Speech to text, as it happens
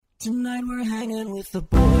Tonight we're hanging with the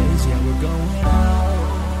boys, yeah, we're going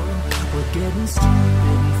out. We're getting stupid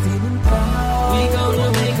and feeling proud. We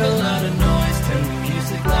gonna make a lot of noise, turn the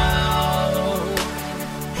music loud.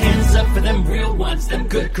 Hands up for them real ones, them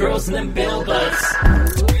good girls and them bill butts. Real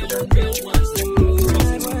ones, them good girls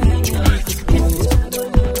and we're hanging with the boys.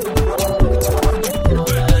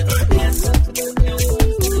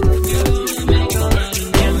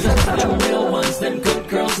 Hands up for them real ones, them good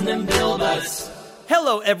girls and them bill butts.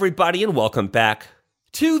 Hello, everybody, and welcome back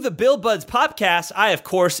to the Bill Buds Podcast. I, of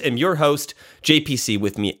course, am your host, JPC.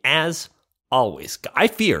 With me, as always, I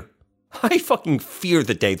fucking fear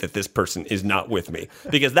the day that this person is not with me,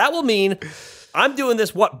 because that will mean I'm doing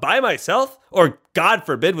this, by myself? Or, God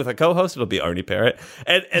forbid, with a co-host, it'll be Arnie Parrott.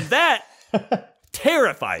 And that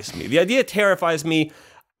terrifies me. The idea terrifies me.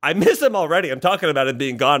 I miss him already. I'm talking about him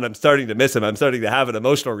being gone. I'm starting to miss him. I'm starting to have an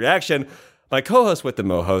emotional reaction. My co-host with the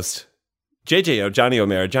mo-host, JJO, Johnny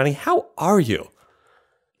O'Mara. Johnny, how are you?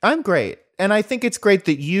 I'm great. And I think it's great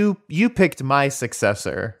that you picked my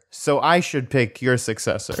successor, so I should pick your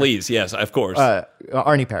successor. Please, yes, of course.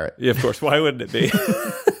 Arnie Parrott. Yeah, of course. Why wouldn't it be?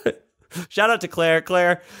 Shout out to Claire.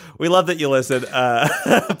 Claire, we love that you listen.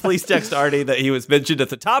 Please text Arnie that he was mentioned at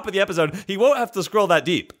the top of the episode. He won't have to scroll that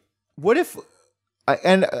deep. What if,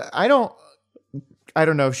 and I don't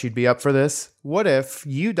know if she'd be up for this. What if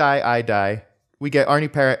you die, I die, we get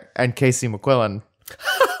Arnie Parrott and Casey McQuillan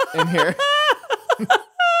in here?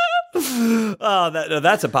 Oh,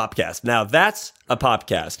 that's a podcast. Now, that's a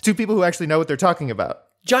podcast. Two people who actually know what they're talking about.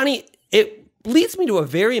 Johnny, it leads me to a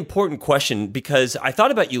very important question, because I thought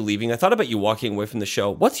about you leaving. I thought about you walking away from the show.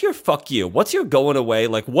 What's your fuck you? What's your going away?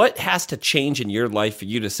 Like, what has to change in your life for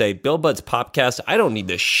you to say, Bill Bud's Podcast, I don't need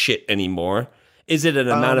this shit anymore? Is it an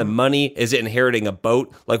amount of money? Is it inheriting a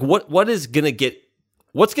boat? Like, what's going to get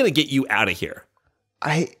you out of here?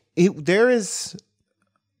 I'll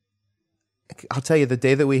tell you, the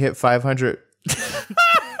day that we hit 500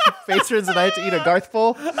 patrons and I have to eat a Garth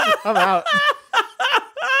bowl, I'm out.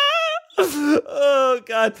 Oh,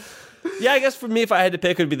 God. Yeah, I guess for me, if I had to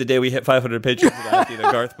pick, it would be the day we hit 500 patrons and I have to eat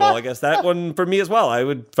a Garth bowl. I guess that one for me as well. I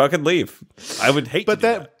would fucking leave. I would hate to do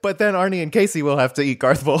that. But then Arnie and Casey will have to eat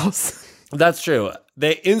Garth bowls. That's true.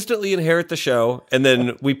 They instantly inherit the show, and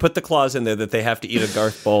then we put the clause in there that they have to eat a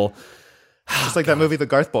Garth bowl. Just like that movie, The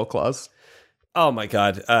Garth Bowl Clause. Oh, my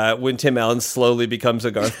God. When Tim Allen slowly becomes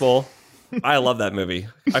a Garth bowl. I love that movie.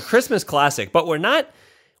 A Christmas classic. But we're not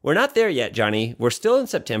there yet, Johnny. We're still in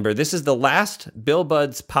September. This is the last Bill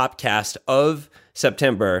Bud's Podcast of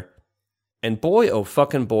September. And boy, oh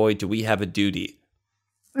fucking boy, do we have a duty.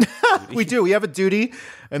 We do. We have a duty.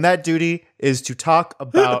 And that duty is to talk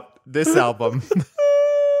about this album.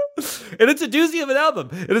 And it's a doozy of an album.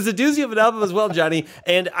 It is a doozy of an album as well, Johnny.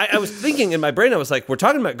 And I was thinking in my brain, I was like, we're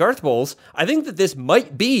talking about Garth bowls. I think that this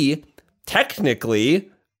might be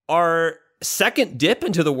technically our second dip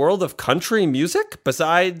into the world of country music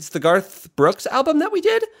besides the Garth Brooks album that we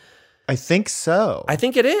did. I think so. I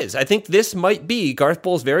think it is. I think this might be Garth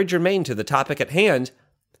bowls very germane to the topic at hand,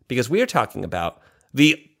 because we are talking about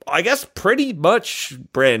the, I guess, pretty much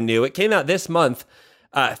brand new. It came out this month.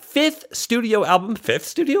 Fifth studio album.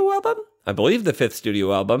 I believe the fifth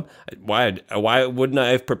studio album. Why wouldn't I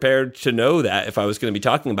have prepared to know that if I was going to be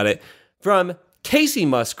talking about it? From Kacey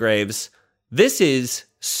Musgraves, this is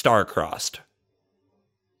Star-Crossed.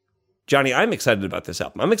 Johnny, I'm excited about this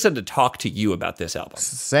album. I'm excited to talk to you about this album.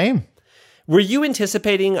 Same. Were you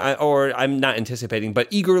anticipating, or I'm not anticipating, but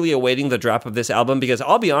eagerly awaiting the drop of this album? Because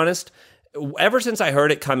I'll be honest, ever since I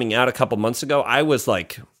heard it coming out a couple months ago, I was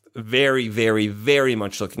like very, very, very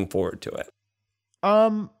much looking forward to it.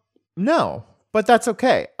 No, but that's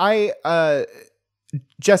okay.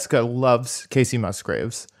 Jessica loves Kacey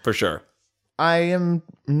Musgraves. For sure. I am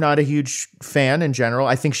not a huge fan in general.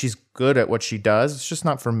 I think she's good at what she does. It's just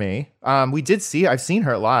not for me. I've seen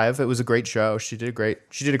her live. It was a great show. She did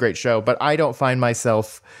a great show, but I don't find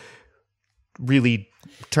myself really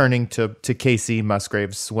turning to Kacey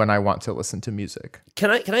Musgraves when I want to listen to music.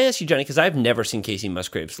 Can I ask you, Johnny, because I've never seen Kacey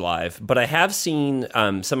Musgraves live, but I have seen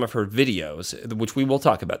some of her videos, which we will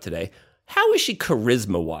talk about today. How is she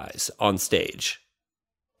charisma-wise on stage?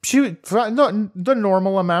 The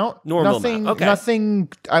normal amount. Nothing. Okay. Nothing.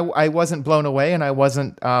 I wasn't blown away, and I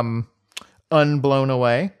wasn't unblown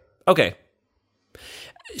away. Okay.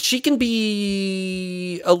 She can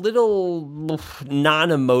be a little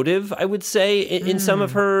non-emotive, I would say, in some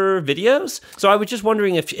of her videos. So I was just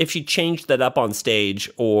wondering if she changed that up on stage,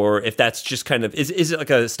 or if that's just kind of, is it like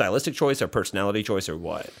a stylistic choice or personality choice or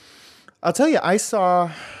what? I'll tell you, I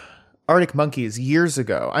saw Arctic Monkeys years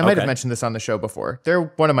ago. I might have mentioned this on the show before. They're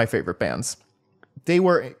one of my favorite bands. They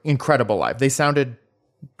were incredible live. They sounded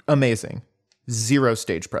amazing. Zero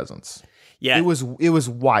stage presence. Yeah, It was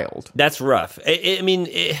wild. that's rough.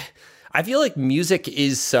 I feel like music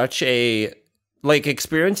is such a like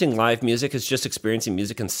experiencing live music is just experiencing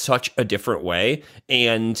music in such a different way.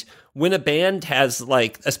 And when a band has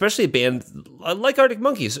like, especially a band like Arctic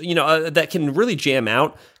Monkeys, that can really jam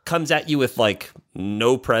out, comes at you with like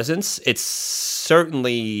no presence, it's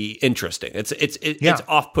certainly interesting. It's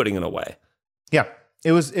off-putting in a way. Yeah.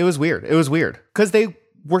 It was weird. It was weird because they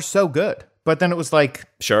were so good. But then it was like,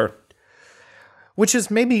 Sure. which is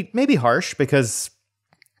maybe harsh because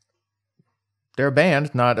they're a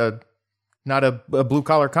band, not a blue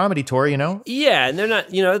collar comedy tour, Yeah, and they're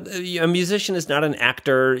not, a musician is not an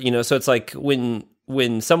actor, so it's like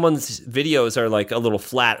when someone's videos are like a little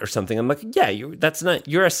flat or something, I'm like, yeah,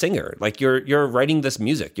 you're a singer. Like you're writing this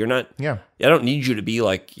music. You're not, Yeah. I don't need you to be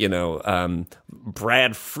like,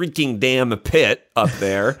 Brad freaking damn Pitt up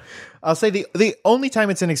there. I'll say the only time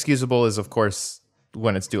it's inexcusable is, of course,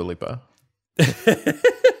 when it's Dua Lipa.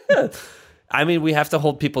 I mean, we have to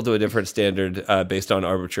hold people to a different standard based on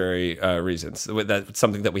arbitrary reasons. That's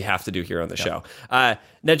something that we have to do here on the show.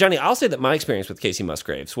 Now, Johnny, I'll say that my experience with Casey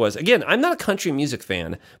Musgraves was, again, I'm not a country music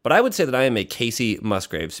fan, but I would say that I am a Casey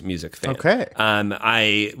Musgraves music fan. Okay.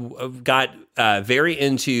 I got very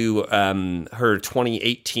into her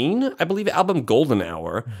 2018, I believe, album Golden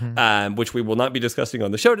Hour, which we will not be discussing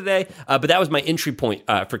on the show today. But that was my entry point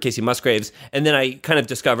for Casey Musgraves. And then I kind of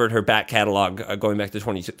discovered her back catalog going back to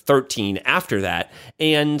 2013 after that.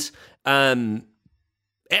 And I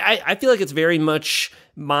feel like it's very much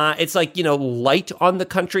it's like, light on the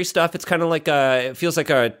country stuff. It's kind of like it feels like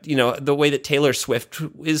the way that Taylor Swift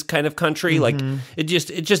is kind of country. Like it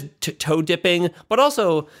just toe dipping, but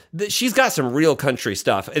also she's got some real country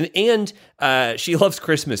stuff. And she loves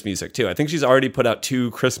Christmas music too. I think she's already put out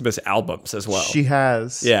 2 Christmas albums as well. She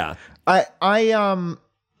has. Yeah.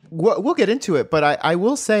 We'll get into it, but I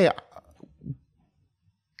will say,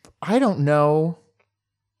 I don't know.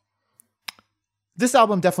 This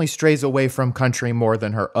album definitely strays away from country more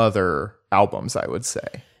than her other albums, I would say.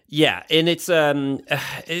 Yeah, and it's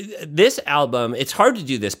this album, it's hard to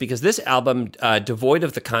do this because this album, devoid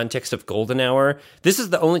of the context of Golden Hour, this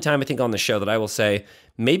is the only time I think on the show that I will say,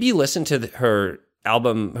 maybe listen to her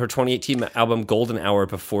album, her 2018 album Golden Hour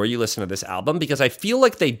before you listen to this album, because I feel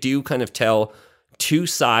like they do kind of tell 2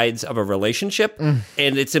 sides of a relationship, and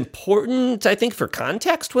it's important, I think, for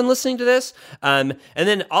context when listening to this. And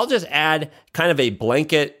then I'll just add kind of a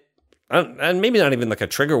blanket, and maybe not even like a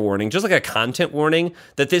trigger warning, just like a content warning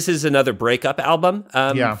that this is another breakup album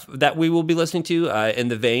that we will be listening to in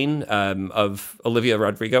the vein of Olivia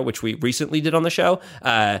Rodrigo, which we recently did on the show.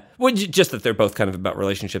 Just that they're both kind of about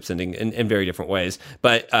relationships ending in very different ways.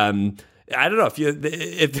 But I don't know if you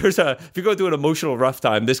go through an emotional rough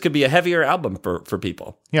time, this could be a heavier album for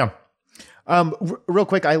people. Yeah. Real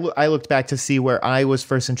quick, I looked back to see where I was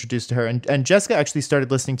first introduced to her, and Jessica actually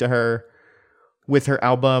started listening to her with her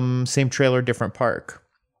album Same Trailer, Different Park.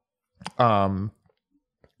 So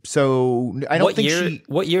I don't think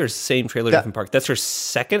what year is Same Trailer, Different Park? That's her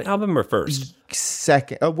second album or first?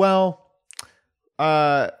 Second. It was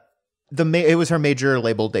her major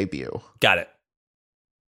label debut. Got it.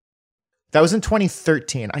 That was in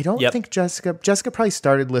 2013. I don't think Jessica probably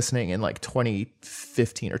started listening in like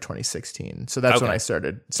 2015 or 2016. So that's when I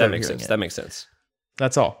started that makes hearing sense. it. That makes sense.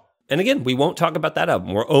 That's all. And again, we won't talk about that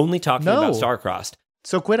album. We're only talking about Starcrossed.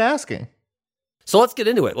 So quit asking. So let's get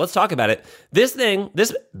into it. Let's talk about it. This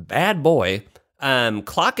bad boy,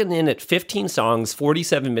 clocking in at 15 songs,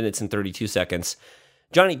 47 minutes and 32 seconds.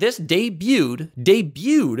 Johnny, this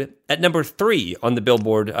debuted at number 3 on the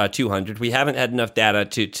Billboard 200. We haven't had enough data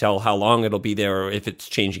to tell how long it'll be there or if it's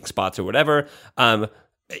changing spots or whatever.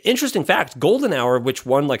 Interesting fact, Golden Hour, which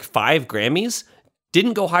won like 5 Grammys,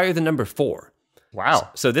 didn't go higher than number 4. Wow.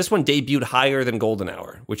 So this one debuted higher than Golden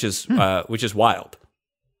Hour, which is wild.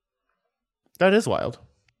 That is wild.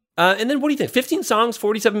 And then what do you think? 15 songs,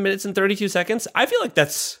 47 minutes and 32 seconds? I feel like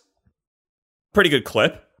that's pretty good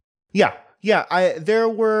clip. Yeah. Yeah, there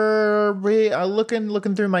were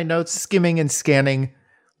looking through my notes, skimming and scanning,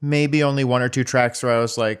 maybe only 1 or 2 tracks where I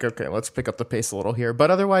was like, okay, let's pick up the pace a little here. But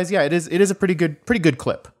otherwise, yeah, it is a pretty good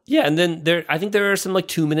clip. Yeah, and then I think there are some like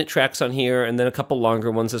 2-minute tracks on here, and then a couple longer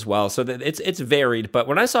ones as well. So that it's varied. But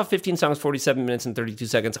when I saw 15 songs, 47 minutes and 32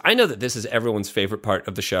 seconds, I know that this is everyone's favorite part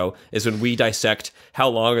of the show is when we dissect how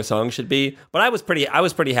long a song should be. But I was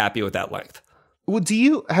pretty happy with that length. Well,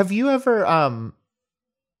 have you ever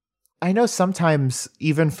I know sometimes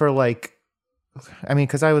even for like, I mean,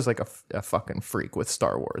 because I was like a fucking freak with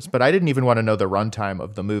Star Wars, but I didn't even want to know the runtime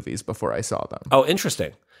of the movies before I saw them. Oh,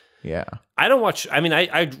 interesting. Yeah. I don't watch. I mean,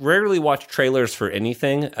 I rarely watch trailers for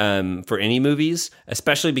anything, for any movies,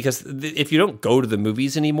 especially because if you don't go to the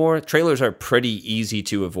movies anymore, trailers are pretty easy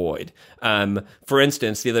to avoid. For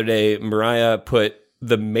instance, the other day, Mariah put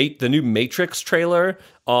the new Matrix trailer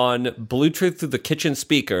on Bluetooth through the kitchen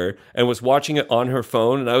speaker and was watching it on her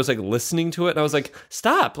phone, and I was like listening to it, and I was like,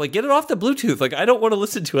 stop, like get it off the Bluetooth, like I don't want to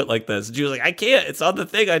listen to it like this. And she was like, I can't, it's on the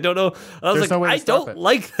thing, I don't know. And I was like, I don't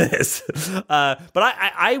like this. But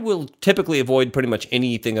I will typically avoid pretty much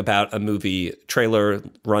anything about a movie trailer,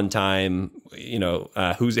 runtime,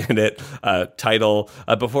 who's in it, title,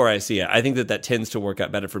 before I see it. I think that tends to work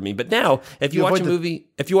out better for me. But now, if you watch a movie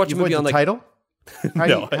on like title, how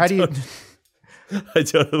do you? I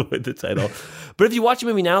don't avoid the title. But if you watch a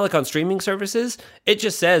movie now, like on streaming services, it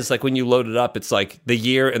just says, like when you load it up, it's like the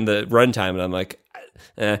year and the runtime. And I'm like,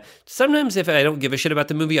 sometimes if I don't give a shit about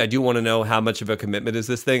the movie, I do want to know how much of a commitment is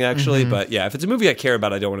this thing actually. But yeah, if it's a movie I care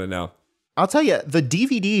about, I don't want to know. I'll tell you, the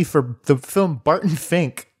DVD for the film Barton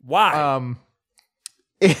Fink. Why?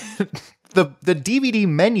 The DVD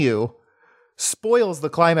menu spoils the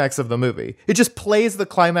climax of the movie. It just plays the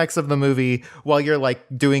climax of the movie while you're like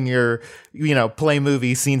doing your, play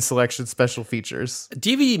movie scene selection special features.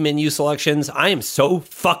 DVD menu selections, I am so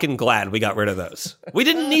fucking glad we got rid of those. We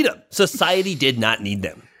didn't need them. Society did not need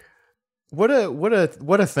them. What a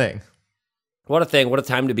thing. What a thing. What a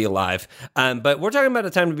time to be alive. But we're talking about a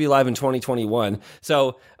time to be alive in 2021.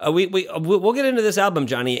 So we'll get into this album,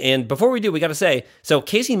 Johnny. And before we do, we got to say, so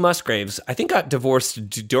Casey Musgraves, I think, got divorced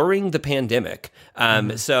during the pandemic.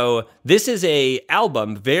 So this is a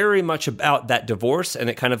album very much about that divorce. And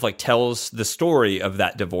it kind of like tells the story of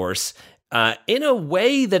that divorce in a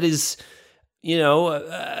way that is,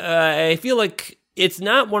 I feel like it's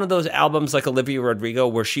not one of those albums like Olivia Rodrigo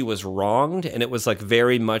where she was wronged and it was like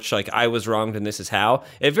very much like I was wronged and this is how.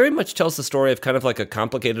 It very much tells the story of kind of like a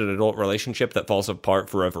complicated adult relationship that falls apart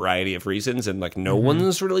for a variety of reasons and like no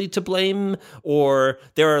one's really to blame, or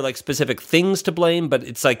there are like specific things to blame, but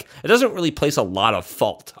it's like it doesn't really place a lot of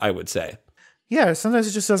fault, I would say. Yeah, sometimes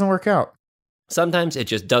it just doesn't work out. Sometimes it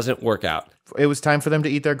just doesn't work out. It was time for them to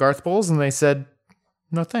eat their Garth bowls and they said,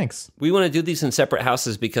 no, thanks. We want to do these in separate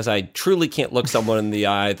houses because I truly can't look someone in the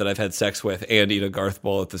eye that I've had sex with and eat a Garth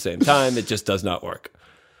bowl at the same time. It just does not work.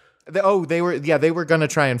 They were going to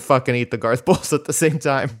try and fucking eat the Garth bowls at the same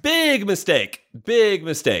time. Big mistake.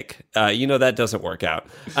 That doesn't work out.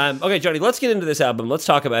 Okay, Johnny, let's get into this album. Let's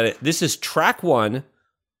talk about it. This is track 1.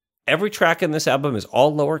 Every track in this album is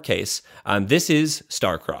all lowercase. This is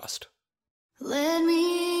Star-Crossed. Let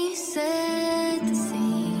me set the scene.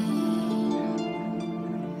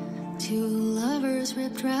 Two lovers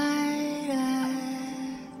ripped right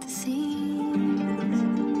at the seams.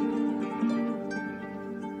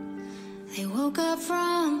 They woke up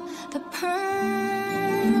from the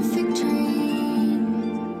perfect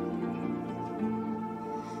dream,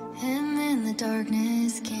 and then the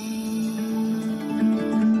darkness came.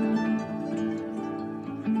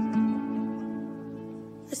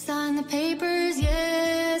 I signed the papers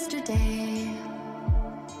yesterday.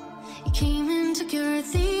 You came and took your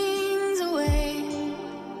things away,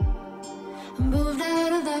 moved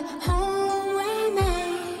out of the home we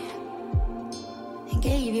made, and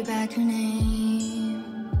gave you back your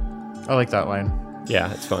name. I like that line.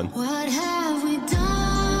 Yeah, it's fun. What have we done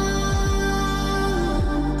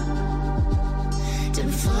to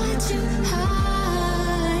fly too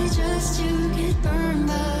high just to get burned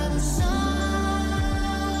by the sun?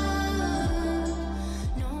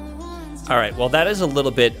 No one's All right, well, that is a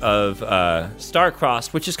little bit of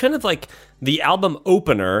Star-Crossed, which is kind of like the album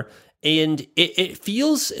opener, and it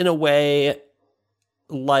feels in a way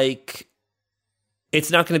like it's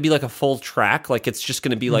not going to be like a full track, like it's just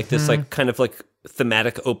going to be like this like kind of like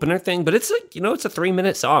thematic opener thing, but it's like, it's a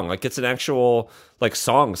 3-minute song, like it's an actual like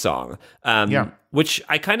song, which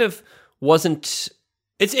I kind of wasn't.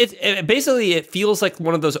 It basically it feels like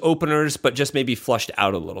one of those openers, but just maybe flushed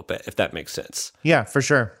out a little bit, if that makes sense. Yeah, for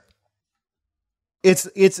sure. This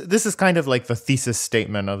is kind of like the thesis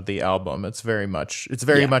statement of the album. It's very much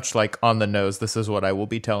much like on the nose. This is what I will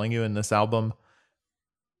be telling you in this album.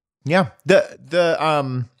 Yeah.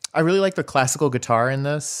 I really like the classical guitar in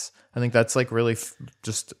this. I think that's like really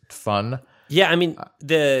just fun. Yeah, I mean,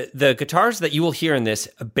 the guitars that you will hear in this,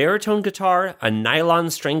 a baritone guitar, a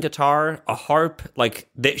nylon string guitar, a harp, like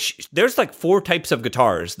there's like 4 types of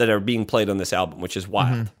guitars that are being played on this album, which is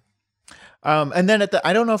wild. And then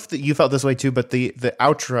I don't know if you felt this way too, but the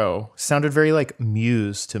outro sounded very like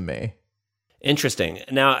Muse to me. Interesting.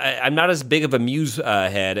 Now, I'm not as big of a Muse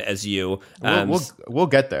head as you. We'll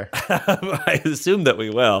get there. I assume that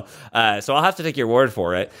we will. So I'll have to take your word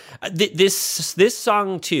for it. This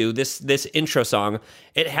song too, this intro song,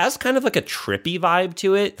 it has kind of like a trippy vibe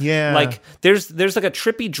to it. Yeah. Like there's like a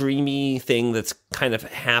trippy, dreamy thing that's kind of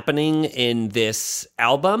happening in this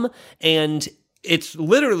album, and it's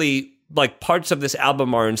literally like parts of this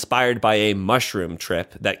album are inspired by a mushroom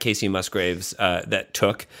trip that Casey Musgraves that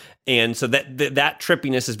took. And so that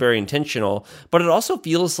trippiness is very intentional, but it also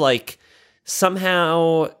feels like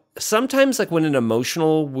sometimes like when an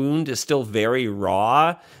emotional wound is still very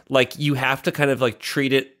raw, like you have to kind of like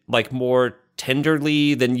treat it like more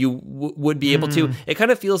tenderly than you would be able to. It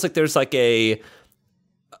kind of feels like there's like the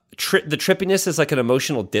trippiness is like an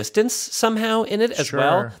emotional distance somehow in it as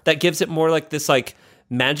well. That gives it more like this like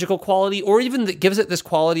magical quality, or even that gives it this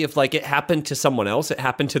quality of like it happened to someone else, it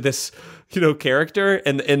happened to this character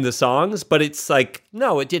in the songs, but it's like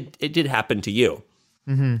no, it did happen to you.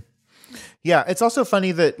 Yeah, it's also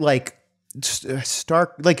funny that like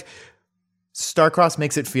Starcross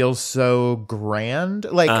makes it feel so grand.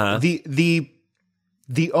 Like the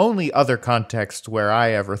only other context where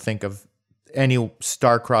I ever think of any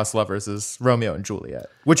Starcross lovers is Romeo and Juliet,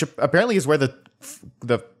 which apparently is where the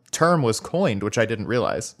term was coined, which I didn't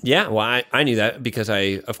realize. Yeah, well, I knew that because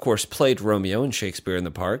I, of course, played Romeo in Shakespeare in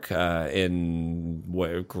the Park in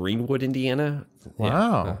Greenwood, Indiana.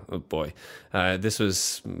 Wow. Yeah. Oh, boy. This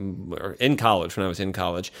was in college, when I was in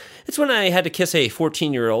college. It's when I had to kiss a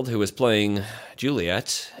 14-year-old who was playing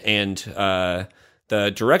Juliet, and the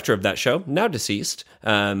director of that show, now deceased,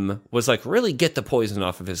 was like, really get the poison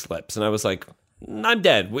off of his lips. And I was like, I'm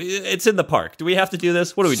dead. It's in the park. Do we have to do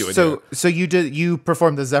this? What are we doing here? So you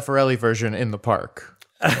performed the Zeffirelli version in the park.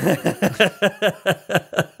 But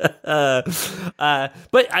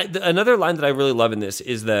another line that I really love in this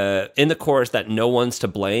is in the chorus that no one's to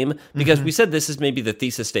blame, because we said this is maybe the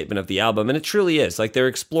thesis statement of the album, and it truly is. Like they're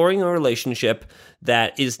exploring a relationship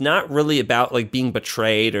that is not really about like being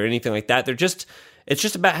betrayed or anything like that. It's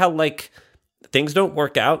just about how like things don't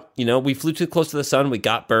work out. We flew too close to the sun. We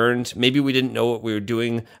got burned. Maybe we didn't know what we were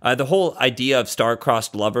doing. The whole idea of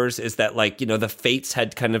star-crossed lovers is that, like, the fates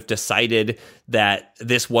had kind of decided that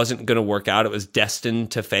this wasn't going to work out. It was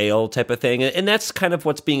destined to fail type of thing. And that's kind of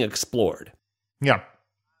what's being explored. Yeah.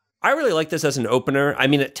 I really like this as an opener. I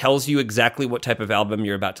mean, it tells you exactly what type of album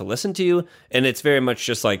you're about to listen to. And it's very much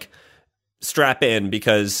just like, strap in,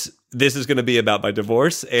 because this is going to be about my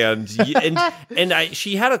divorce. And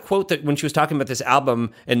she had a quote that when she was talking about this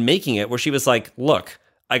album and making it, where she was like, look,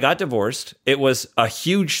 I got divorced. It was a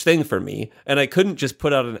huge thing for me. And I couldn't just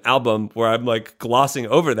put out an album where I'm like glossing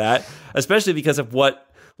over that, especially because of what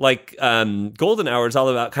like Golden Hour is all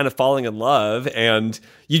about, kind of falling in love. And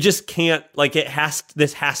you just can't, like,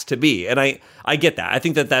 this has to be. And I get that. I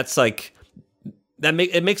think that's like,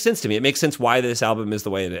 it makes sense to me. It makes sense why this album is the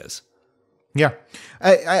way it is. Yeah.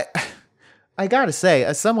 I gotta say,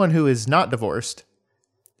 as someone who is not divorced,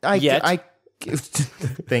 thank you.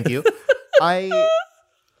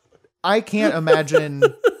 I can't imagine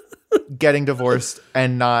getting divorced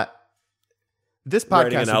and not. This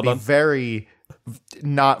podcast would be very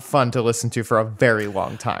not fun to listen to for a very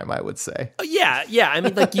long time, I would say. Yeah. I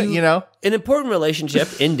mean, like an important relationship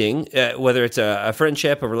ending, whether it's a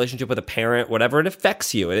friendship, a relationship with a parent, whatever, it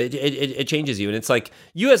affects you. It changes you. And it's like,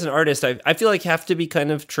 you as an artist, I feel like have to be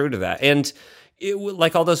kind of true to that. And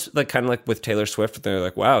like all those, like kind of like with Taylor Swift, they're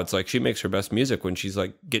like, wow, it's like she makes her best music when she's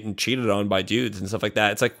like getting cheated on by dudes and stuff like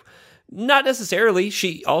that. It's like, not necessarily.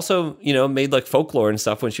 She also, made like folklore and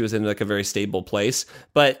stuff when she was in like a very stable place.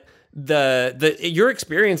 But your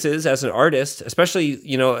experiences as an artist, especially,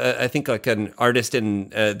 I think like an artist in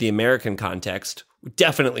the American context,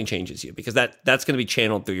 definitely changes you, because that's going to be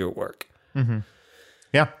channeled through your work. Mm-hmm.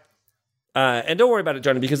 Yeah. And don't worry about it,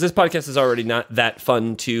 Johnny, because this podcast is already not that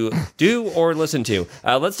fun to do or listen to.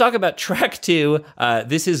 Let's talk about track 2.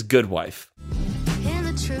 This is Good Wife. And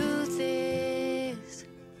the truth is,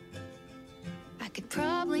 I could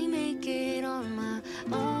probably make it on my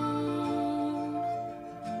own,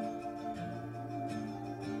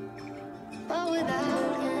 but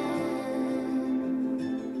without him,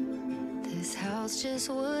 this house just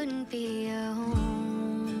wouldn't be a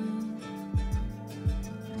home.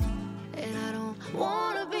 And I don't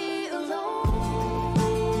wanna be alone.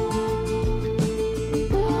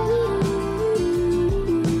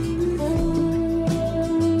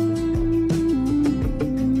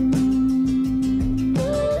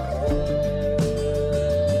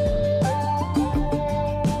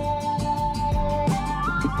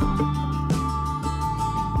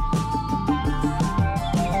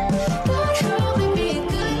 But help me be a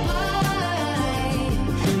good wife.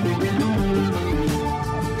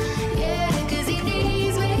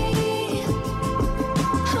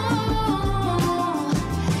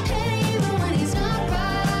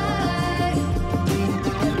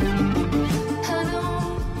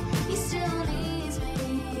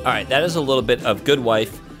 All right, that is a little bit of Good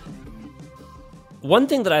Wife. One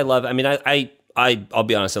thing that I love, I mean, I'll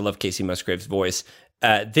be honest, I love Casey Musgrave's voice.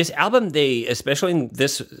 This album, they, especially in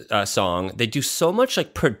this song, they do so much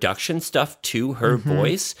like production stuff to her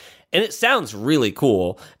voice, and it sounds really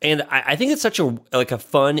cool. And I think it's such a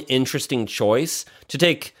fun, interesting choice to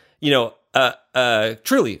take, you know,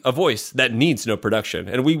 truly a voice that needs no production.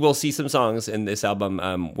 And we will see some songs in this album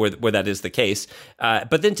where that is the case.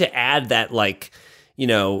 But then to add that, like, you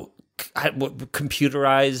know,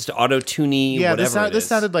 computerized auto-tuney, whatever this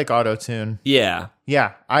sounded like auto-tune. Yeah.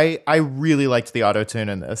 Yeah, I really liked the auto-tune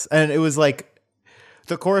in this. And it was like,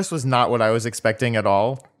 the chorus was not what I was expecting at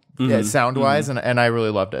all, sound-wise, and I really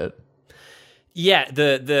loved it. Yeah,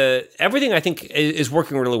 the everything I think is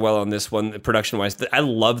working really well on this one, production-wise. I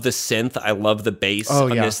love the synth. I love the bass on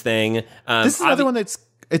this thing. This is another one it's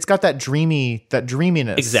got that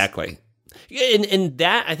dreaminess. Exactly. And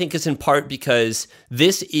that, I think, is in part because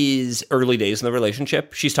this is early days in the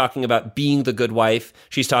relationship. She's talking about being the good wife.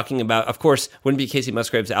 She's talking about, of course, wouldn't be Casey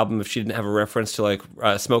Musgrave's album if she didn't have a reference to, like,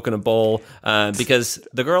 smoking a bowl, because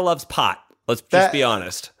the girl loves pot. Let's just be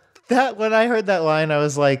honest. That, when I heard that line, I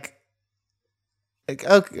was like,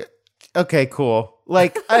 okay, cool.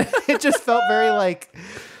 Like, it just felt very like,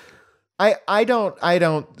 I don't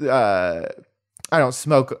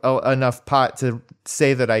smoke enough pot to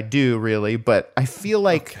say that I do, really, but I feel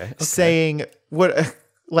like saying what,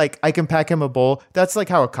 like, I can pack him a bowl. That's like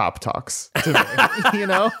how a cop talks to me, you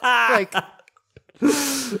know? Like,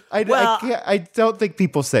 I don't think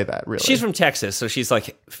people say that, really. She's from Texas, so she's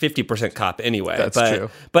like 50% cop anyway. That's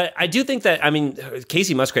true. But I do think that, I mean,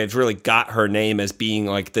 Casey Musgrave's really got her name as being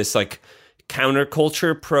like this, like,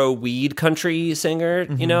 counterculture pro-weed country singer,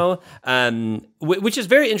 you know, which is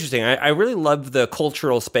very interesting. I really love the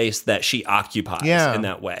cultural space that she occupies in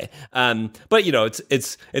that way. But, you know,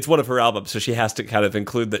 it's one of her albums, so she has to kind of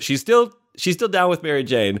include that she's still down with Mary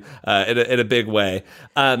Jane in a big way.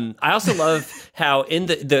 I also love how in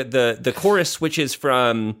the chorus switches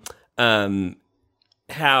from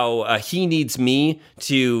how he needs me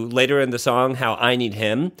to later in the song how I need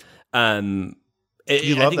him.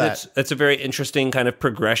 I think that's a very interesting kind of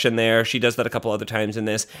progression there. She does that a couple other times in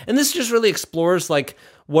this. And this just really explores like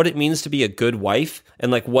what it means to be a good wife and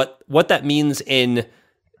like what that means in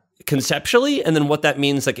conceptually and then what that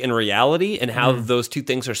means like in reality and how those two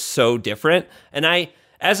things are so different. And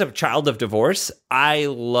as a child of divorce, I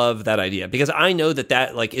love that idea because I know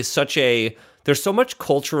that like is there's so much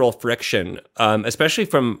cultural friction, especially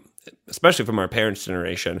from our parents'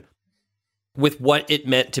 generation, with what it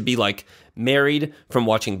meant to be like married from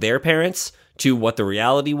watching their parents to what the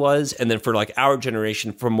reality was, and then for like our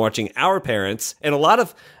generation from watching our parents, and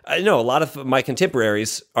I know a lot of my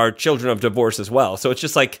contemporaries are children of divorce as well. So it's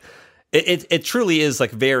just like it truly is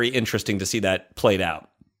like very interesting to see that played out.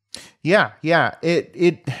 Yeah.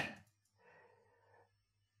 It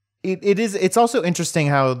is. It's also interesting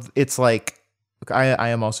how it's like I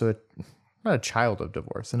am also not a child of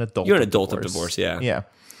divorce, an adult. You're an adult of divorce, yeah. Yeah.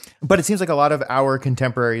 But it seems like a lot of our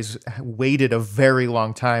contemporaries waited a very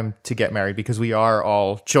long time to get married because we are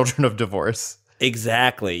all children of divorce.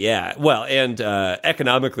 Exactly, yeah. Well, and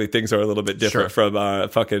economically, things are a little bit different from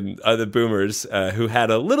fucking other boomers who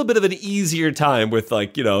had a little bit of an easier time with,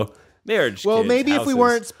 like, you know, marriage. Well, kids, maybe houses. if we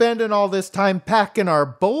weren't spending all this time packing our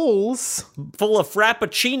bowls full of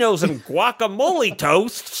frappuccinos and guacamole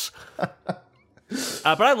toasts. But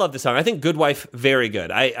I love this song. I think Good Wife, very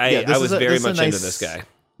good. I was very much into this guy.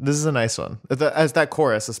 This is a nice one, as that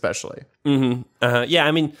chorus especially. Mm-hmm. Yeah,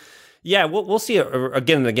 I mean, yeah, we'll see it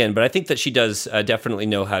again and again, but I think that she does definitely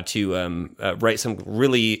know how to write some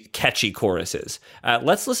really catchy choruses.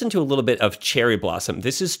 Let's listen to a little bit of Cherry Blossom.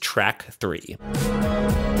 This is track 3.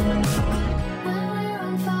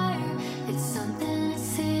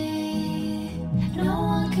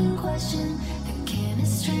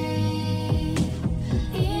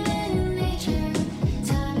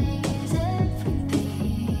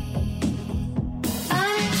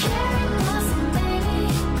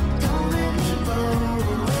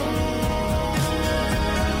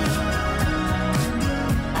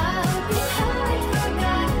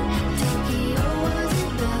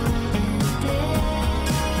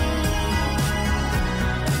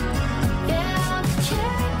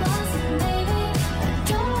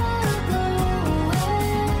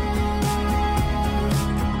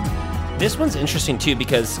 This one's interesting too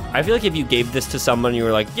because I feel like if you gave this to someone, you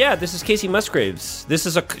were like, "Yeah, this is Casey Musgraves.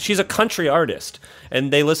 She's a country artist,"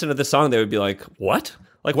 and they listen to the song, they would be like, "What?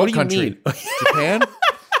 Like, what do country? You mean? Japan?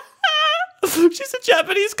 She's a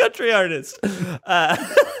Japanese country artist."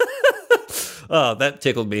 Oh, that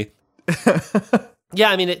tickled me. Yeah,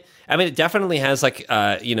 I mean it definitely has like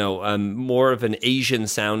more of an Asian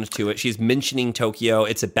sound to it. She's mentioning Tokyo.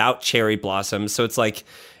 It's about cherry blossoms, so it's like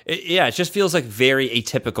it just feels like very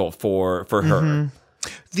atypical for her.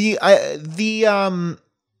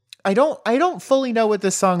 I don't fully know what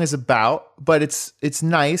this song is about, but it's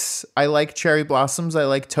nice. I like cherry blossoms. I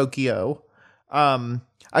like Tokyo.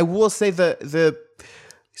 I will say the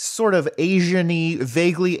sort of Asian-y,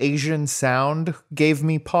 vaguely Asian sound gave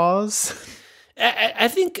me pause. I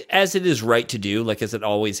think as it is right to do, like as it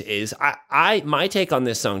always is. My take on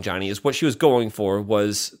this song, Johnny, is what she was going for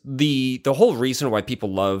was the whole reason why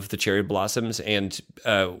people love the cherry blossoms and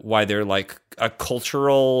why they're like a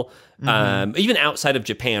cultural, even outside of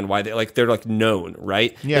Japan, why they're like known,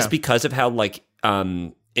 right? Yeah. It's because of how like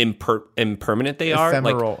impermanent they are.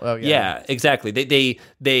 Ephemeral. Like, yeah, exactly.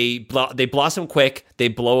 They blossom quick. They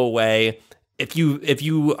blow away. If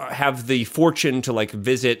you have the fortune to like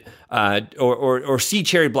visit or see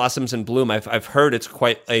cherry blossoms in bloom, I've heard it's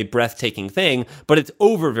quite a breathtaking thing, but it's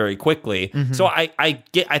over very quickly. So I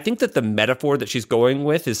think that the metaphor that she's going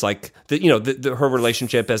with is like her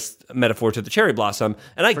relationship as a metaphor to the cherry blossom,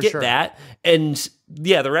 and I get that. And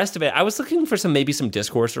yeah, the rest of it, I was looking for some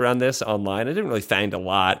discourse around this online. I didn't really find a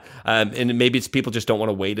lot, and maybe it's people just don't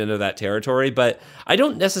want to wade into that territory. But I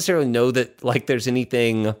don't necessarily know that like there's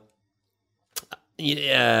anything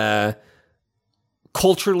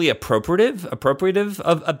culturally appropriative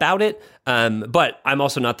about it, but I'm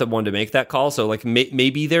also not the one to make that call. So like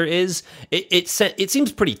maybe there is. It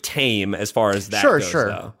seems pretty tame as far as that goes. Sure.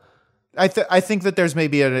 Though. I think that there's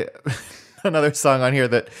maybe another song on here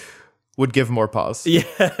that would give more pause. Yeah.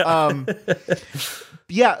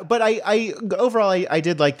 Yeah, but I overall I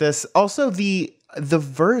did like this. Also the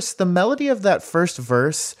verse, the melody of that first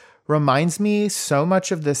verse reminds me so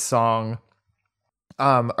much of this song.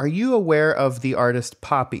 Are you aware of the artist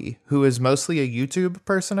Poppy, who is mostly a YouTube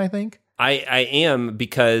person, I think? I am,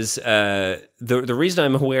 because the reason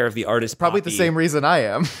I'm aware of the artist probably Poppy, the same reason I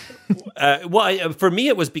am. For me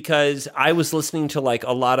it was because I was listening to like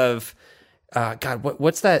a lot of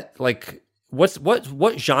what's that, like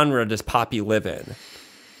what genre does Poppy live in?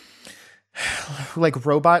 Like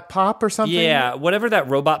robot pop or something? Yeah, whatever that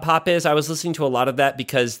robot pop is. I was listening to a lot of that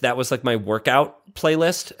because that was like my workout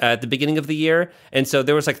playlist at the beginning of the year. And so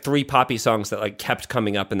there was like 3 Poppy songs that like kept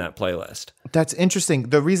coming up in that playlist. That's interesting.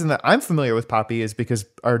 The reason that I'm familiar with Poppy is because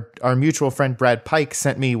our mutual friend Brad Pike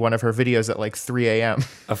sent me one of her videos at like 3 a.m.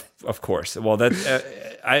 Of course. Well, that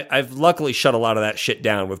I've luckily shut a lot of that shit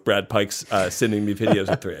down with Brad Pike's sending me videos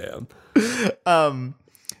at 3 a.m.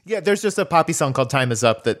 Yeah, there's just a Poppy song called "Time Is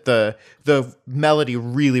Up" that the melody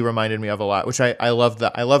really reminded me of a lot, which I love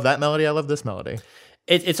that. I love that melody. I love this melody.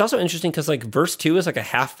 It's also interesting because like verse 2 is like a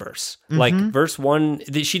half verse. Like verse 1,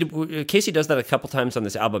 Casey does that a couple times on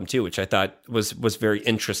this album too, which I thought was very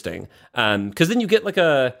interesting. Because then you get like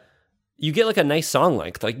a nice song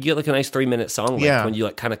length, like you get like a nice 3-minute song length when you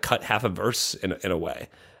like kind of cut half a verse in a way.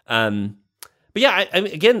 But yeah, I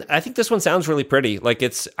mean, again, I think this one sounds really pretty. Like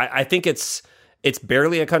I think it's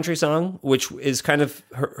barely a country song, which is kind of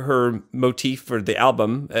her motif for the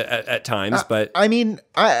album at times. But I mean,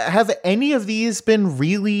 have any of these been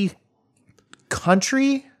really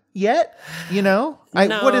country yet? You know,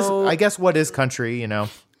 No. What is country? You know,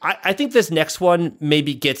 I think this next one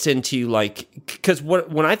maybe gets into like, because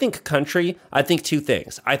when I think country, I think 2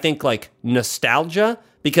 things. I think like nostalgia,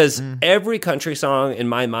 because every country song in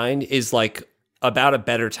my mind is like about a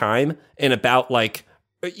better time and about like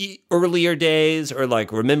earlier days, or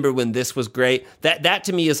like remember when this was great. That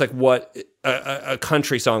to me is like what a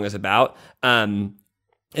country song is about. And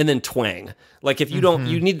then twang. Like if you don't,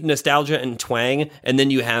 you need nostalgia and twang, and then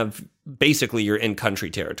you have basically you're in country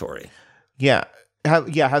territory. Yeah.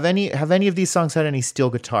 Have any of these songs had any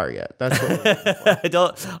steel guitar yet? That's what we're looking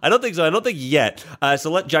for. I don't think so. I don't think yet.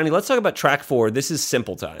 So let's talk about track 4. This is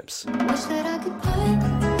Simple Times. Wish that I could put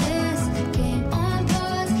this game on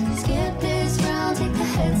pause, skip this round, take the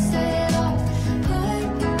headset off, put my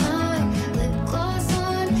lip gloss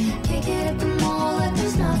on, kick it at the mall like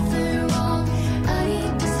there's nothing wrong. I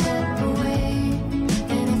need to step away,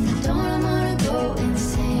 and if I don't, I'm gonna go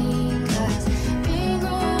insane, 'cause being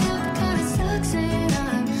grown up kinda sucks, and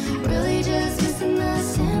I'm really just missing the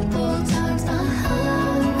simple times.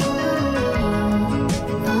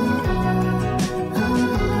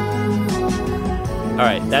 All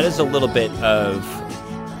right, that is a little bit of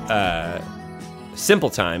Simple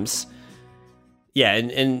Times. Yeah,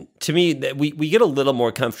 and to me, we get a little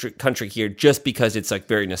more country here just because it's like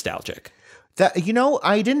very nostalgic. That,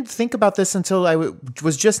 I didn't think about this until I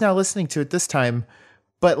was just now listening to it this time.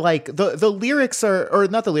 But like the lyrics are, or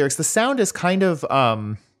not the lyrics, the sound is kind of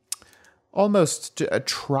almost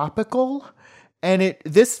tropical, and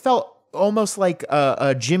this felt almost like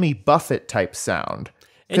a Jimmy Buffett type sound.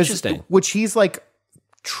 Interesting. Which he's like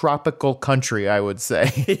tropical country, I would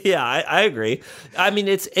say. Yeah, I agree. I mean,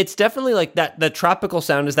 it's definitely like that. The tropical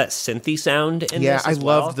sound is that synthy sound in Yeah, this I as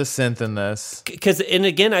well. loved the synth in this. Because, and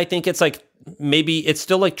again, I think it's like maybe it's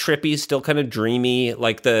still like trippy, still kind of dreamy.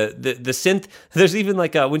 Like the synth. There's even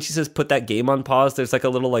like when she says "put that game on pause," there's like a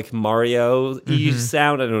little like Mario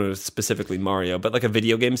sound. I don't know specifically Mario, but like a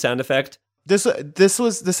video game sound effect. This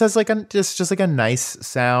has like just like a nice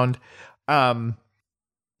sound.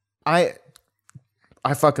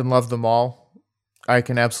 I fucking love the mall. I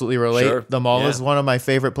can absolutely relate. Sure. The mall Yeah. is one of my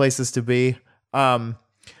favorite places to be. I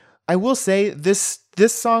will say this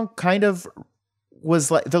song kind of was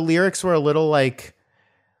like, the lyrics were a little like,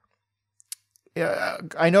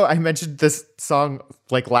 I know I mentioned this song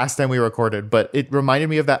like last time we recorded, but it reminded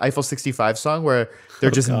me of that Eiffel 65 song where they're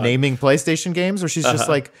just naming PlayStation games, where she's just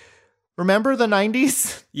like, remember the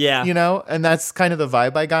 90s? Yeah. You know? And that's kind of the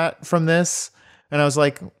vibe I got from this. And I was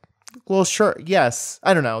like, well, sure. Yes.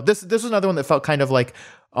 I don't know. This was another one that felt kind of like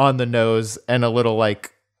on the nose and a little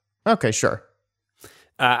like, okay, sure.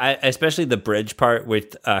 Especially the bridge part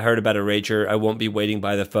with heard about a rager. I won't be waiting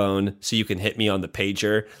by the phone so you can hit me on the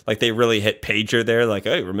pager. Like they really hit pager there. Like,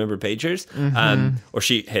 hey, remember pagers? Or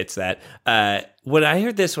she hits that. When I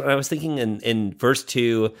heard this, when I was thinking in verse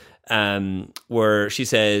 2, where she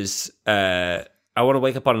says, I want to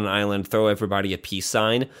wake up on an island, throw everybody a peace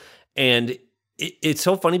sign. And it's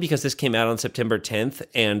so funny because this came out on September 10th,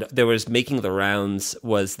 and there was making the rounds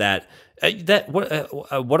was that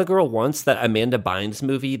What a Girl Wants, that Amanda Bynes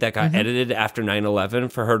movie that got edited after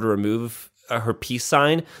 9/11 for her to remove her peace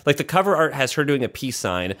sign. Like the cover art has her doing a peace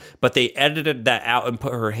sign, but they edited that out and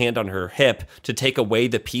put her hand on her hip to take away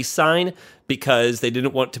the peace sign because they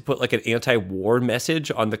didn't want to put like an anti-war message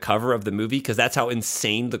on the cover of the movie because that's how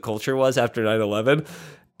insane the culture was after 9/11.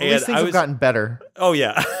 At least things have gotten better. Oh,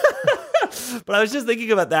 yeah. But I was just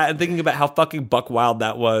thinking about that and thinking about how fucking buck wild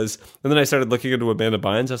that was. And then I started looking into Amanda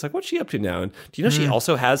Bynes. I was like, what's she up to now? And do you know she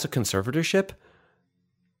also has a conservatorship?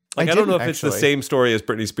 Like, I don't know if it's the same story as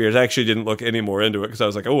Britney Spears. I actually didn't look any more into it because I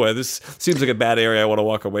was like, oh, this seems like a bad area. I want to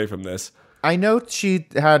walk away from this. I know she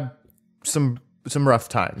had some rough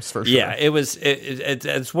times for sure. Yeah,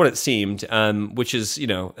 it's what it seemed, which is, you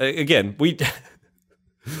know, again,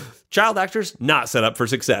 child actors not set up for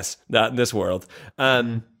success, not in this world.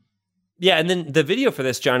 Yeah, and then the video for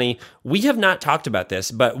this, Johnny, we have not talked about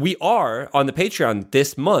this, but we are on the Patreon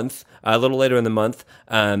this month, a little later in the month,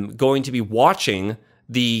 going to be watching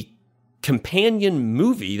the companion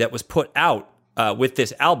movie that was put out with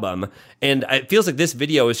this album. And it feels like this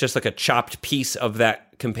video is just like a chopped piece of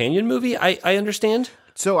that companion movie, I understand.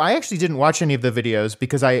 So I actually didn't watch any of the videos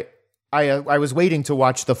because I was waiting to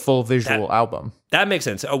watch the full visual album. That makes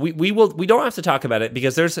sense. We don't have to talk about it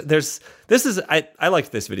because I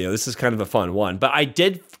liked this video. This is kind of a fun one, but I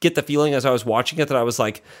did get the feeling as I was watching it that I was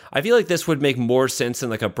like, I feel like this would make more sense in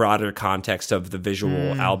like a broader context of the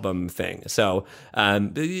visual album thing. So,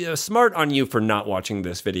 smart on you for not watching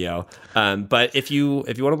this video. But if you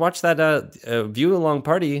want to watch that view along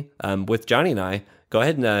party with Johnny and I, go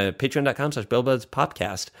ahead and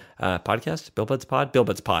patreon.com/BillBudsPodcast. Podcast? BillBudsPod?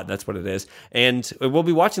 BillBudsPod, that's what it is. And we'll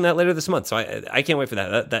be watching that later this month. So I can't wait for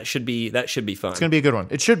that. That should be fun. It's going to be a good one.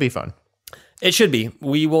 It should be fun. It should be.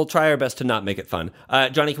 We will try our best to not make it fun.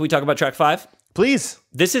 Johnny, can we talk about track 5? Please.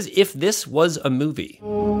 This is If This Was a Movie. If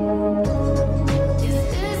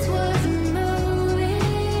this was a movie,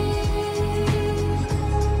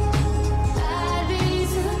 I'd be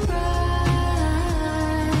surprised.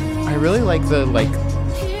 I really like the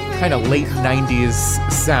kind of late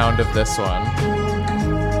 90s sound of this one.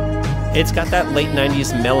 It's got that late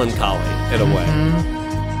 90s melancholy in a way.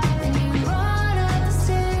 When you run up the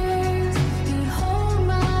stairs, you'd hold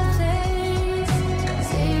my face,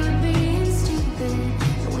 say we're being stupid,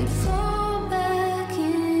 and we'd fall back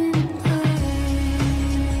in place.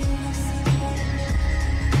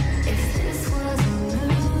 If this was a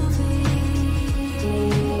movie,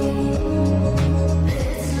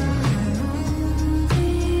 it's not a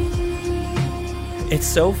movie. It's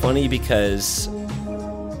so funny because,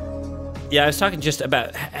 yeah, I was talking just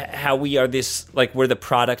about how we are this, like, we're the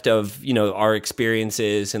product of, you know, our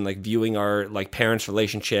experiences and like viewing our like parents'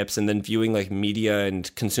 relationships and then viewing like media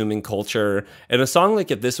and consuming culture. And a song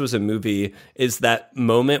like If This Was a Movie is that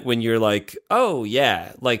moment when you're like, oh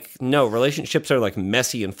yeah, like, no, relationships are like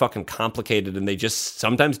messy and fucking complicated and they just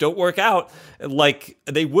sometimes don't work out like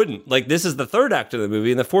they wouldn't. Like, this is the third act of the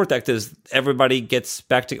movie, and the fourth act is everybody gets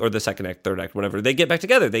back to, or the second act, third act, whatever, they get back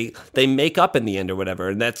together, they make up in the end or whatever,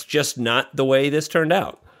 and that's just not the way this turned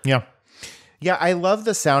out. Yeah. Yeah, I love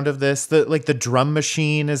the sound of this. The drum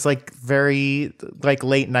machine is like very like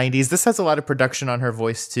late 90s. This has a lot of production on her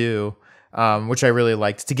voice too, which I really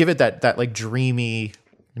liked to give it that like dreamy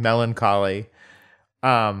melancholy.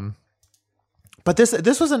 But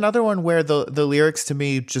this was another one where the lyrics to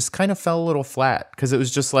me just kind of fell a little flat because it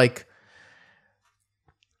was just like,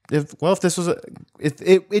 if this was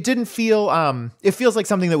it didn't feel it feels like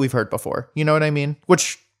something that we've heard before. You know what I mean?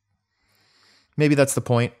 Which maybe that's the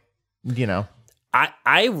point. You know,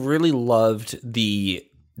 I really loved the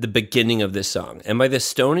beginning of this song. Am I the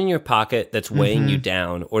stone in your pocket that's weighing you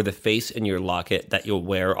down, or the face in your locket that you'll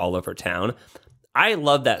wear all over town? I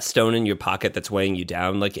love that stone in your pocket that's weighing you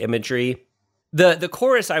down, like imagery. The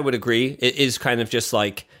chorus, I would agree, it is kind of just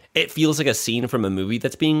like, it feels like a scene from a movie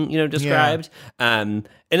that's being, described. Yeah. And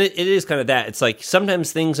it is kind of that. It's like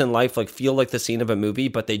sometimes things in life like feel like the scene of a movie,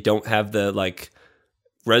 but they don't have the like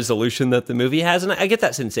resolution that the movie has. And I get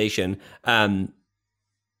that sensation. But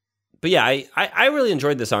yeah, I really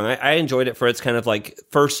enjoyed the song. I enjoyed it for its kind of like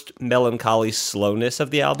first melancholy slowness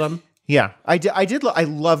of the album. Yeah, I did. I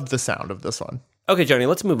loved the sound of this one. Okay, Johnny,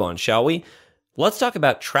 let's move on, shall we? Let's talk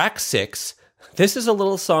about track 6. This is a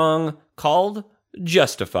little song called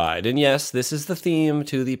Justified. And yes, this is the theme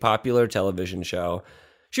to the popular television show.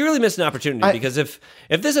 She really missed an opportunity because if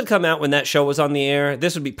this had come out when that show was on the air,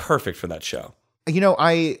 this would be perfect for that show.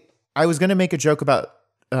 I was going to make a joke about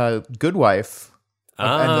Good Wife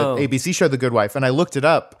and the ABC show The Good Wife, and I looked it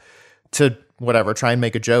up to try and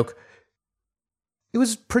make a joke. It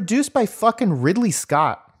was produced by fucking Ridley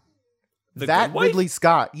Scott. That Ridley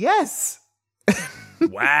Scott, yes.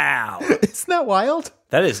 Wow. Isn't that wild?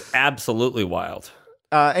 That is absolutely wild.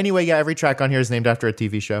 Anyway, yeah, every track on here is named after a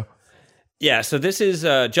TV show. Yeah, so this is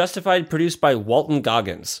Justified, produced by Walton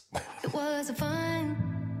Goggins. It was a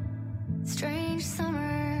fun, strange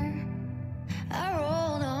summer. I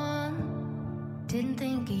rolled on, didn't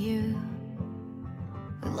think of you.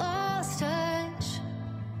 We lost touch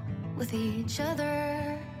with each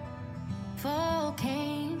other. Fall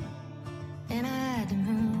came, and I had to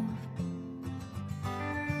move.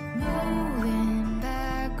 Moving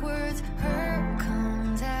backwards, hurt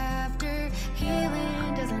comes after.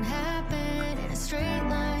 Healing doesn't happen in a straight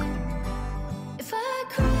line. If I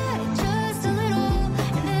cry just a little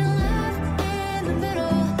and then laugh in the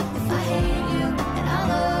middle, if I hate you and I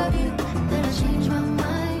love you, then I change my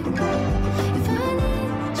mind. If I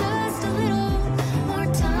need just a little more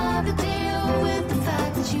time to deal with the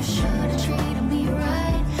fact that you should have treated me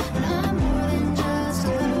right, then I'm more than just a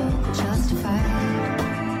little justified.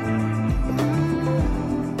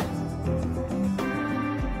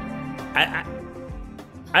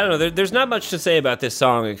 I don't know. There's not much to say about this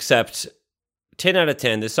song except 10 out of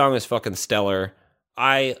 10. This song is fucking stellar.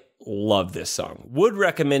 I love this song. Would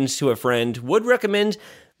recommend to a friend. Would recommend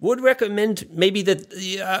maybe that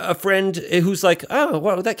a friend who's like, oh,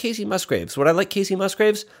 well, that Casey Musgraves. Would I like Casey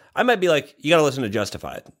Musgraves? I might be like, you got to listen to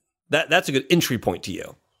Justified. That's a good entry point to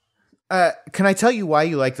you. Can I tell you why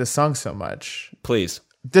you like this song so much? Please.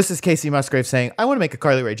 This is Casey Musgraves saying, I want to make a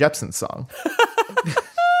Carly Rae Jepsen song.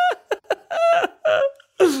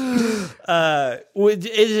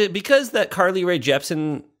 Is it because that Carly Rae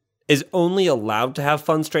Jepsen is only allowed to have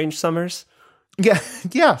fun, strange summers?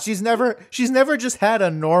 Yeah. She's never just had a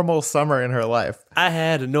normal summer in her life. I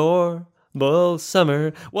had a normal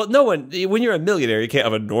summer. Well, no one. When you're a millionaire, you can't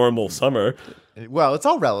have a normal summer. Well, it's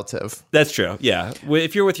all relative. That's true. Yeah,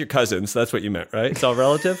 if you're with your cousins, that's what you meant, right? It's all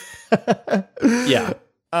relative. Yeah.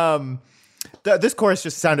 This chorus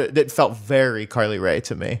just it felt very Carly Rae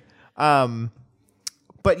to me.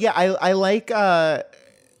 But yeah, I like.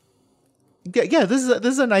 This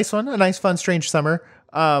is a nice one, a nice, fun, strange summer.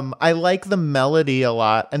 I like the melody a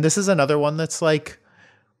lot, and this is another one that's like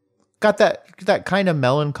got that kind of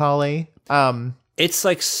melancholy. It's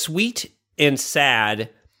like sweet and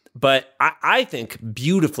sad, but I think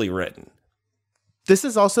beautifully written. This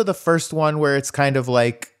is also the first one where it's kind of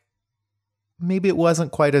like maybe it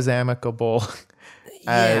wasn't quite as amicable.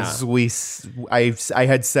 As I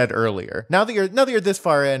had said earlier. Now that you're this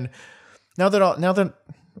far in, now that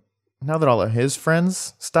all of his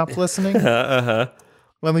friends stopped listening, let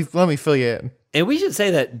me fill you in. And we should say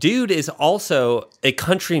that dude is also a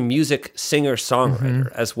country music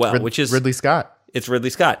singer-songwriter as well, which is Ridley Scott. It's Ridley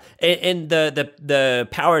Scott, and the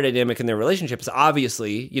power dynamic in their relationship is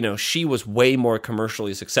obviously, she was way more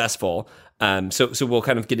commercially successful. So we'll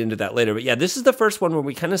kind of get into that later. But yeah, this is the first one where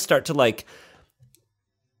we kind of start to like.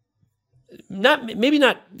 Not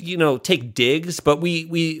take digs, but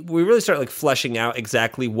we really start like fleshing out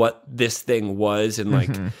exactly what this thing was and like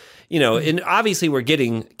and obviously we're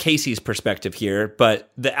getting Casey's perspective here,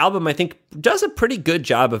 but the album, I think, does a pretty good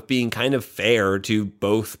job of being kind of fair to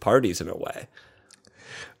both parties in a way.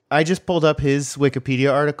 I just pulled up his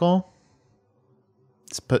Wikipedia article.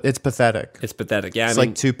 It's pathetic. It's pathetic. Yeah, It's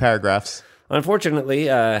like 2 paragraphs. Unfortunately,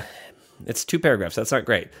 it's 2 paragraphs. That's not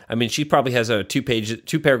great. I mean, she probably has 2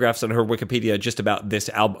 paragraphs on her Wikipedia just about this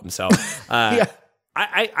album. So Yeah.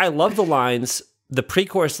 I love the lines, the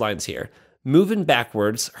pre-chorus lines here. Moving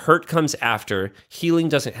backwards, hurt comes after, healing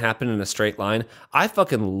doesn't happen in a straight line. I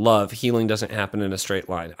fucking love healing doesn't happen in a straight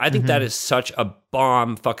line. I think that is such a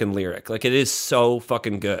bomb fucking lyric. Like, it is so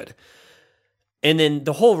fucking good. And then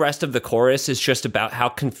the whole rest of the chorus is just about how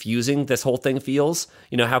confusing this whole thing feels.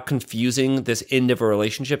 How confusing this end of a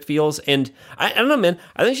relationship feels. And I don't know, man.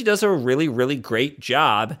 I think she does a really, really great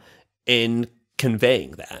job in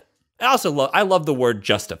conveying that. I love the word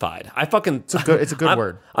justified. It's a good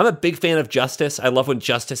word. I'm a big fan of justice. I love when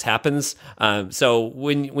justice happens. So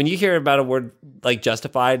when you hear about a word like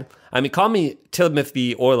justified, I mean, call me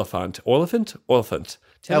Timothy Oliphant.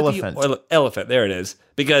 Timothy Elephant. There it is.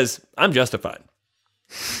 Because I'm justified.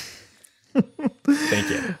 Thank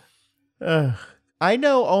you. I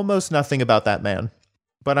know almost nothing about that man,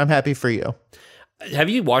 but I'm happy for you. Have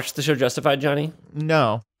you watched the show Justified, Johnny?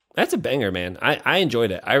 No. That's a banger, man. I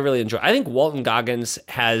enjoyed it. I really enjoyed it. I think Walton Goggins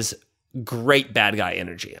has great bad guy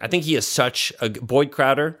energy. I think he is such a... Boyd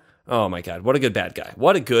Crowder, oh my God, what a good bad guy.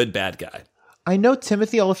 What a good bad guy. I know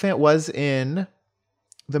Timothy Oliphant was in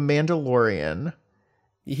The Mandalorian.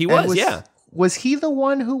 He was, yeah. Was he the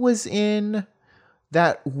one who was in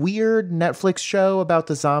that weird Netflix show about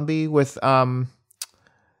the zombie with...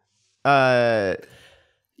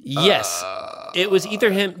 Yes. It was either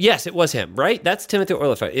him. Yes, it was him, right? That's Timothy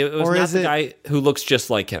Oliphant. It was not the guy who looks just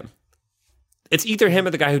like him. It's either him or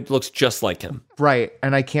the guy who looks just like him. Right,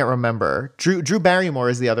 and I can't remember. Drew Barrymore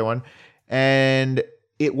is the other one, and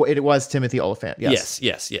it was Timothy Oliphant. Yes.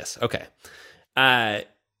 Okay.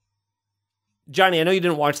 Johnny, I know you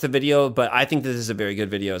didn't watch the video, but I think this is a very good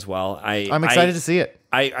video as well. I'm excited to see it.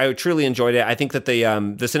 I truly enjoyed it. I think that the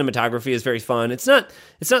cinematography is very fun. It's not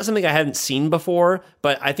something I hadn't seen before,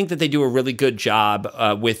 but I think that they do a really good job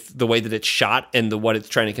with the way that it's shot and what it's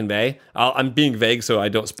trying to convey. I'm being vague, so I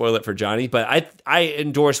don't spoil it for Johnny, but I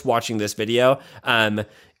endorse watching this video.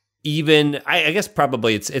 Even I guess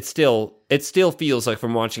probably it still feels like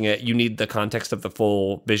from watching it you need the context of the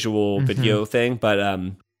full visual video thing,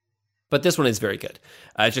 but this one is very good.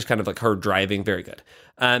 It's just kind of like her driving, very good.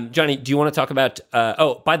 Johnny, do you want to talk about...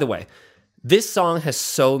 oh, by the way, this song has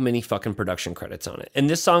so many fucking production credits on it. And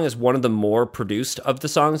this song is one of the more produced of the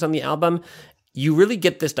songs on the album. You really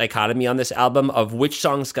get this dichotomy on this album of which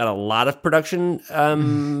songs got a lot of production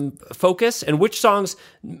focus and which songs,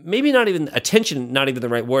 maybe not even attention, not even the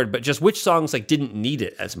right word, but just which songs like didn't need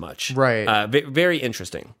it as much. Right. Very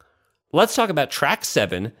interesting. Let's talk about track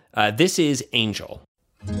 7. This is Angel.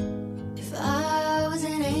 If I was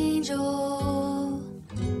an angel,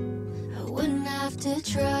 I wouldn't have to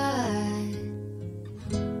try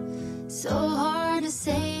so hard to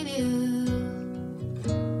save you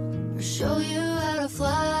or show you how to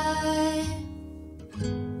fly.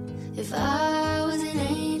 If I was an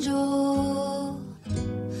angel,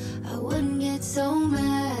 I wouldn't get so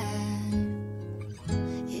mad.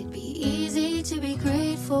 It'd be easy to be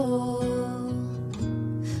grateful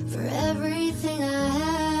for everything I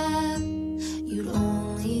have. You'd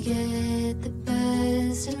only get the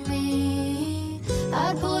best of me.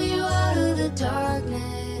 I'd pull you out of the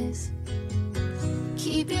darkness,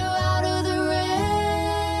 keep you out of the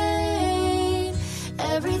rain.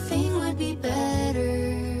 Everything would be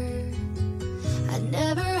better. I'd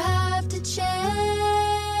never have to change.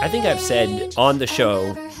 I think I've said on the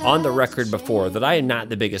show, on the record before, that I am not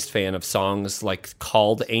the biggest fan of songs like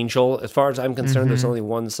called Angel. As far as I'm concerned, there's only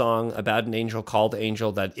one song about an angel called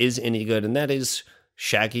Angel that is any good, and that is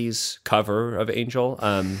Shaggy's cover of Angel.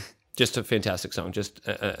 Just a fantastic song, just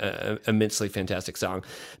a immensely fantastic song.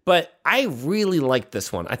 But I really like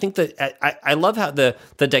this one. I think that I love how the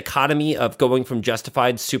dichotomy of going from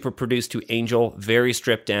Justified, super produced, to Angel, very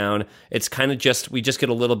stripped down. It's kind of we just get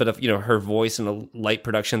a little bit of, her voice and a light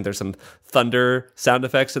production. There's some thunder sound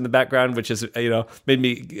effects in the background, which is, made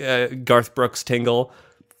me Garth Brooks tingle.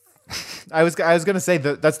 I was going to say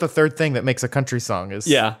that's the third thing that makes a country song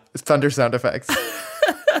is thunder sound effects.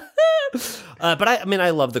 But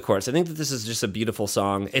I love the chorus. I think that this is just a beautiful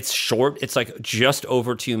song. It's short. It's like just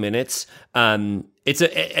over 2 minutes.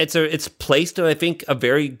 It's placed in, I think, a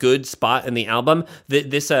very good spot in the album.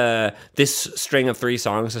 This string of 3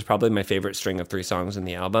 songs is probably my favorite string of 3 songs in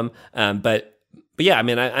the album. But yeah,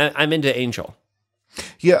 I'm into Angel.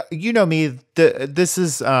 Yeah, you know me. This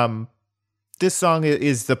song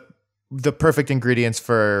is the perfect ingredients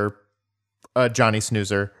for a Johnny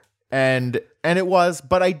Snoozer, and it was.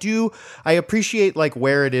 But I appreciate like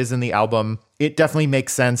where it is in the album. It definitely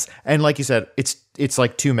makes sense, and like you said, it's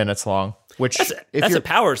like 2 minutes long, which That's a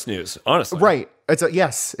power snooze, honestly. right. It's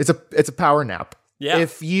a power nap. Yeah.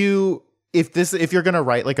 If you're gonna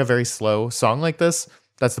write like a very slow song like this,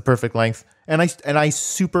 that's the perfect length, and I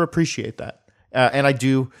super appreciate that. And I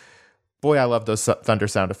do, boy, I love those thunder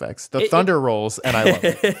sound effects. The thunder rolls, and I love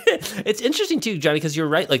it. It's interesting too, Johnny, because you're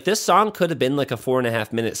right. Like this song could have been like a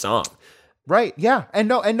 4.5 minute song. Right? Yeah. And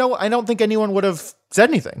no, I don't think anyone would have said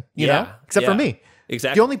anything. You know, except for me.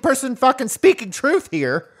 Exactly. The only person fucking speaking truth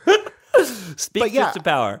here. Speak truth to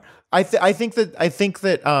power. I think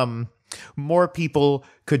that more people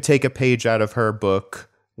could take a page out of her book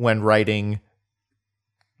when writing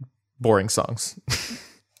boring songs.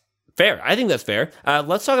 Fair. I think that's fair.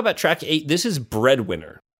 Let's talk about track 8. This is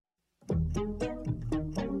Breadwinner.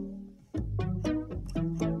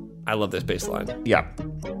 I love this bass line. Yeah.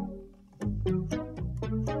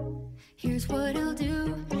 Here's what he'll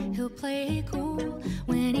do. He'll play it cool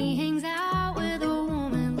when he hangs out with a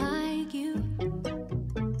woman like you.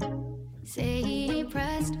 Say he ain't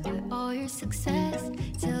pressed by all your success.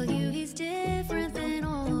 Tell you he's different than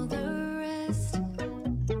all the rest.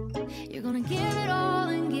 You're gonna give it all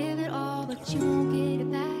and give it all, but you won't get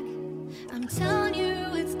it back. I'm telling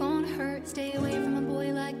you, it's gonna hurt. Stay away from a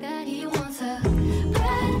boy like that. He wants a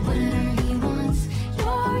breadwinner. He wants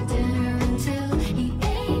your dinner until he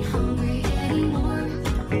ain't hungry anymore.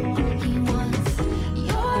 He wants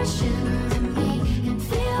your sugar and me and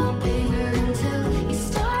feel bigger until he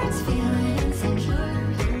starts feeling insecure.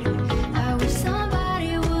 I wish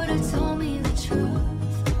somebody would have told me the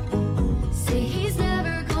truth. Say he's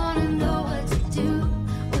never gonna know what to do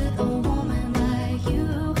with a woman like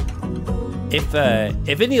you.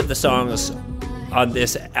 If any of the songs on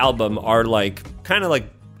this album are like kind of like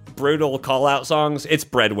brutal call out songs, it's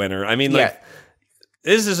Breadwinner. I mean, like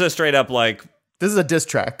this is a straight up like, This is a diss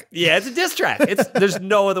track. yeah, it's a diss track. There's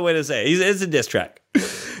no other way to say it. It's a diss track.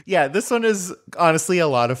 Yeah, this one is honestly a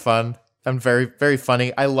lot of fun and very, very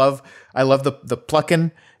funny. I love the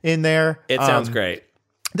plucking in there. It sounds great.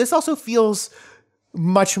 This also feels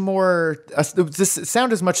much more. This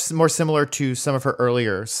sound is much more similar to some of her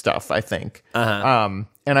earlier stuff, I think. And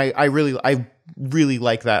I really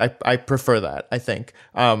like that. I prefer that, I think.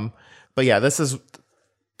 But yeah, this is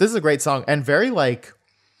a great song and very like,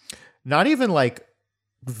 not even like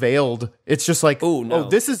veiled. It's just like, Ooh, no.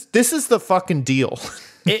 this is the fucking deal.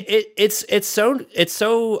 It's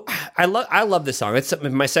so I love this song. It's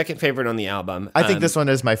my second favorite on the album. I think this one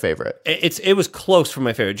is my favorite. It was close for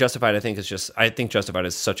my favorite. Justified, I think Justified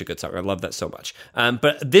is such a good song. I love that so much.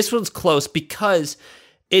 But this one's close because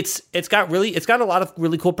it's got a lot of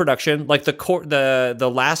really cool production. Like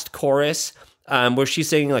the last chorus, where she's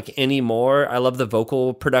saying like anymore. I love the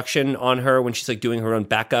vocal production on her when she's like doing her own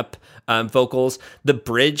backup vocals. The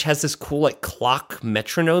bridge has this cool like clock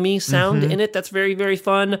metronome sound in it that's very, very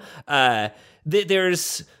fun.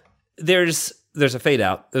 There's a fade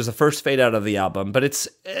out. There's a first fade out of the album, but it's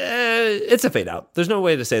a fade out. There's no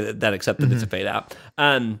way to say that except that it's a fade out.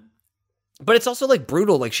 But it's also like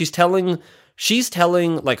brutal. Like she's telling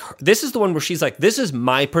like this is the one where she's like, this is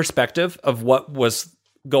my perspective of what was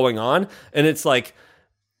going on, and it's like,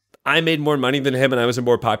 I made more money than him and I was a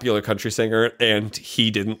more popular country singer and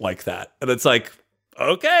he didn't like that. And it's like,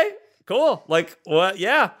 okay, cool. Like, what?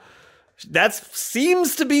 Yeah, that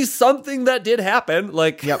seems to be something that did happen.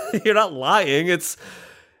 Like, You're not lying. It's,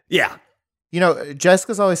 yeah. You know,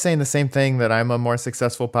 Jessica's always saying the same thing, that I'm a more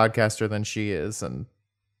successful podcaster than she is. And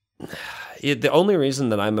the only reason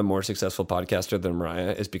that I'm a more successful podcaster than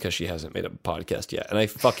Mariah is because she hasn't made a podcast yet. And I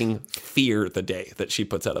fucking fear the day that she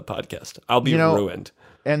puts out a podcast. I'll be ruined.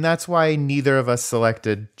 And that's why neither of us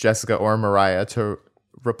selected Jessica or Mariah to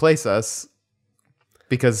replace us,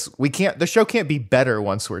 because the show can't be better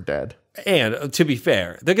once we're dead. And to be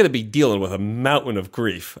fair, they're going to be dealing with a mountain of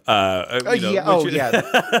grief. A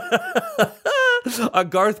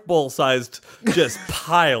Garth Bull-sized just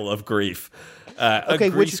pile of grief.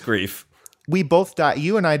 Grief. We both died.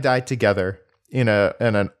 You and I died together in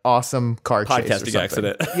an awesome car chase. Podcasting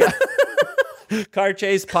accident. Yeah. Car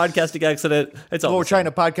chase, podcasting accident. It's all. Well, we're trying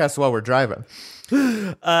to podcast while we're driving.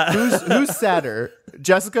 Who's sadder,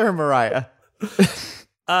 Jessica or Mariah?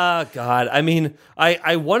 God. I mean,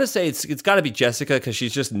 I want to say it's got to be Jessica because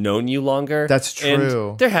she's just known you longer. That's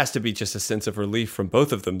true. And there has to be just a sense of relief from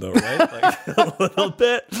both of them, though, right? Like a little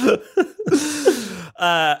bit.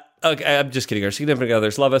 Okay, I'm just kidding. Our significant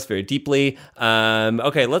others love us very deeply.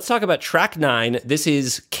 Okay, let's talk about track 9. This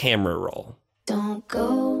is Camera Roll. Don't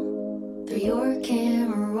go through your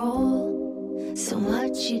camera roll. So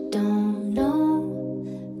much you don't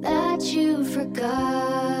know that you've forgotten.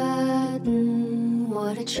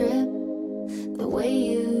 What a trip, the way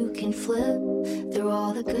you can flip through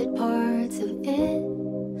all the good parts of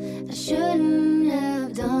it. I shouldn't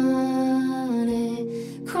have done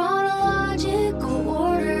it. Chronological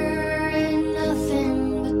order ain't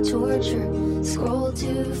nothing but torture. Scroll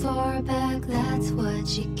too far back, that's what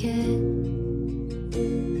you get.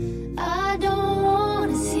 I don't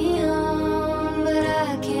wanna see 'em, but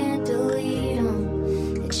I can't delete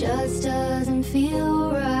 'em. It just doesn't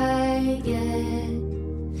feel right yet.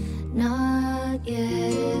 Not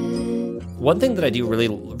yet. One thing that I do really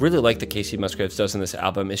like that Casey Musgraves does in this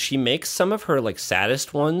album is she makes some of her like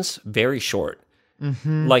saddest ones very short.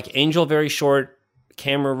 Like Angel very short,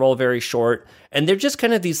 Camera Roll very short, and they're just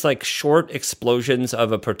kind of these like short explosions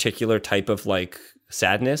of a particular type of like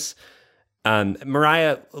sadness.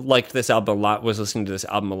 Mariah liked this album a lot, was listening to this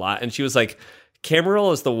album a lot, and she was like, Camera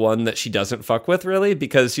Roll is the one that she doesn't fuck with really,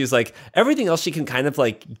 because she's like, everything else she can kind of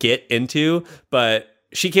like get into, but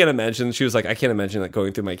she can't imagine. She was like, I can't imagine like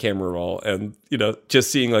going through my camera roll and, you know,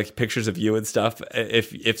 just seeing like pictures of you and stuff.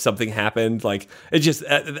 If something happened, like it just,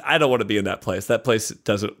 I don't want to be in that place. That place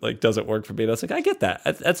doesn't work for me. And I was like, I get that.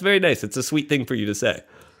 That's very nice. It's a sweet thing for you to say.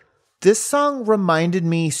 This song reminded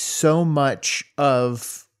me so much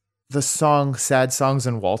of the song Sad Songs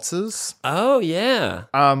and Waltzes, Oh yeah.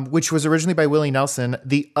 which was originally by Willie Nelson,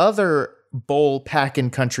 the other bowl packin'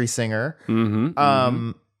 country singer.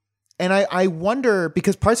 And I wonder,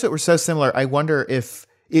 because parts of it were so similar, I wonder if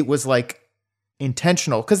it was like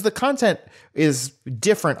intentional, because the content is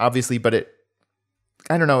different, obviously, but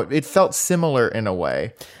I don't know, it felt similar in a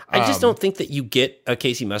way. I just don't think that you get a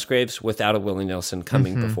Casey Musgraves without a Willie Nelson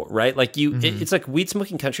coming before, right? Like it's like weed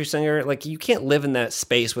smoking country singer. Like you can't live in that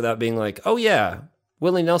space without being like, oh yeah,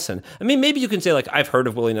 Willie Nelson. I mean, maybe you can say like, I've heard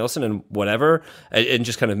of Willie Nelson and whatever, and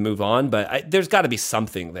just kind of move on. But there's got to be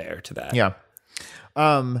something there to that. Yeah.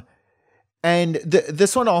 And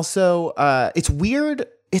this one also, it's weird.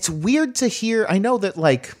 It's weird to hear. I know that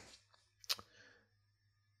like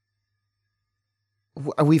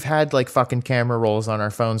we've had like fucking camera rolls on our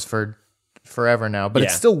phones for forever now, but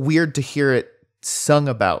it's still weird to hear it sung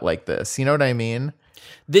about like this. You know what I mean?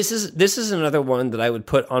 This is another one that I would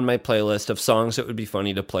put on my playlist of songs that would be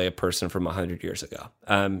funny to play a person from 100 years ago.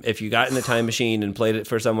 If you got in the time machine and played it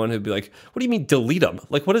for someone who'd be like, what do you mean delete them?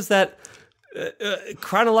 Like, what is that?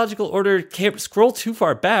 Chronological order, can't scroll too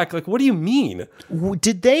far back. Like, what do you mean?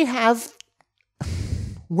 Did they have?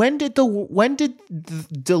 When did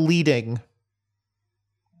deleting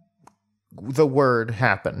the word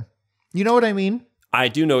happen? You know what I mean? I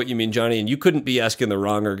do know what you mean, Johnny, and you couldn't be asking the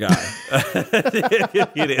wronger guy.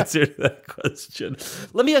 You'd answer that question.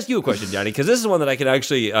 Let me ask you a question, Johnny, because this is one that I can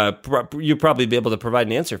actually, you'd probably be able to provide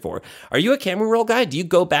an answer for. Are you a camera roll guy? Do you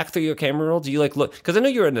go back through your camera roll? Do you like look? Because I know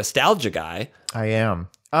you're a nostalgia guy. I am.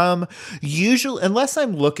 Usually, unless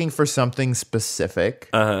I'm looking for something specific.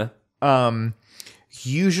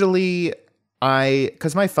 Usually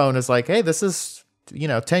because my phone is like, hey, this is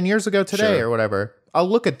 10 years ago today or whatever. I'll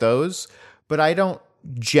look at those. But I don't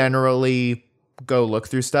generally go look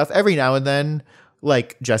through stuff. Every now and then,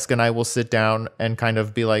 like Jessica and I will sit down and kind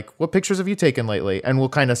of be like, what pictures have you taken lately? And we'll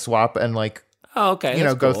kind of swap and like,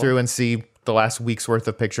 go through and see the last week's worth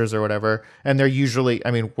of pictures or whatever. And they're usually,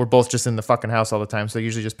 I mean, we're both just in the fucking house all the time. So they're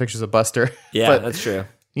usually just pictures of Buster. Yeah, but, that's true.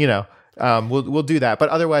 We'll do that. But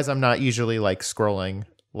otherwise, I'm not usually like scrolling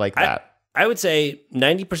like that. I would say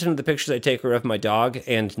 90% of the pictures I take are of my dog,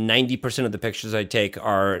 and 90% of the pictures I take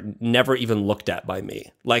are never even looked at by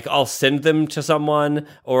me. Like I'll send them to someone,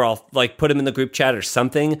 or I'll like put them in the group chat or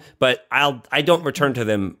something, but I don't return to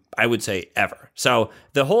them, I would say, ever. So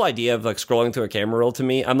the whole idea of like scrolling through a camera roll, to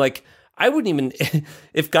me, I'm like, I wouldn't even,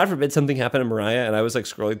 if God forbid something happened to Mariah and I was like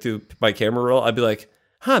scrolling through my camera roll, I'd be like,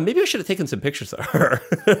 maybe I should have taken some pictures of her.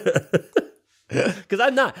 Because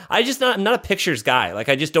I'm not a pictures guy. Like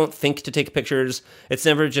I just don't think to take pictures. It's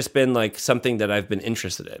never just been like something that I've been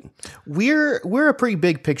interested in. We're a pretty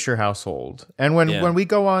big picture household, and when we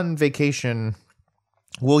go on vacation,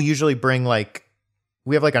 we'll usually bring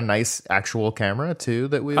we have like a nice actual camera too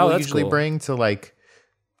that we will usually bring to like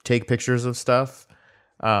take pictures of stuff.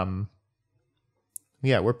 We're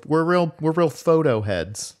real photo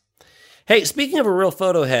heads. Hey, speaking of a real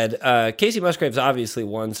photo head, Casey Musgraves obviously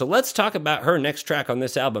won, so let's talk about her next track on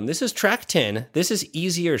this album. This is track 10. This is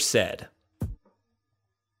Easier Said.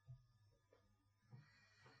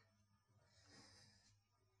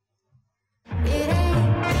 It ain't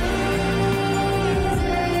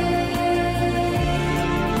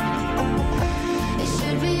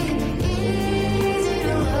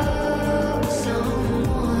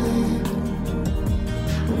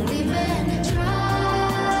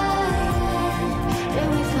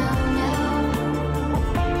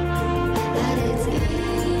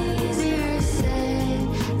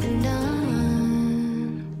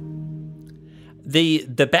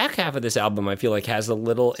The back half of this album, I feel like, has a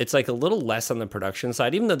little, it's like a little less on the production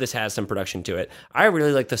side, even though this has some production to it. I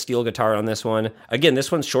really like the steel guitar on this one. Again,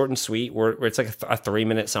 this one's short and sweet, where it's like a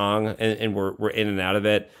 3-minute song, and we're in and out of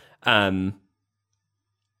it.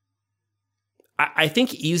 I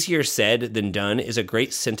think Easier Said Than Done is a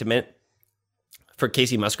great sentiment for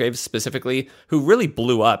Kacey Musgraves specifically, who really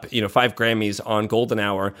blew up, 5 Grammys on Golden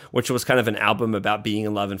Hour, which was kind of an album about being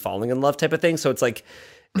in love and falling in love type of thing. So it's like,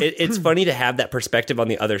 it's funny to have that perspective on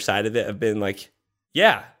the other side of it, of being like,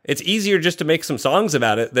 yeah, it's easier just to make some songs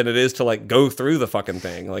about it than it is to like go through the fucking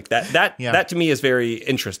thing. Like that to me is very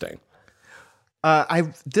interesting.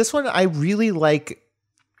 This one I really like.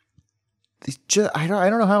 I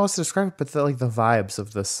don't know how else to describe it, but the vibes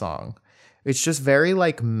of this song. It's just very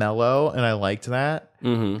like mellow, and I liked that.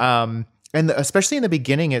 And especially in the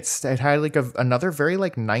beginning, it had like another very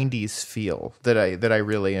like 90s feel that I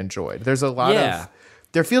really enjoyed. There's a lot of.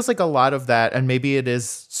 There feels like a lot of that, and maybe it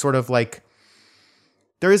is sort of like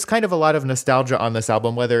there is kind of a lot of nostalgia on this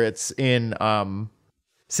album, whether it's in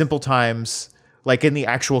Simple Times, like in the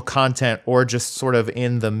actual content, or just sort of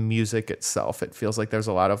in the music itself. It feels like there's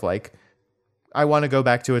a lot of like, I want to go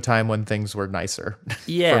back to a time when things were nicer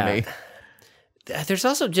for me. There's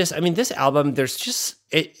also just, this album, there's just,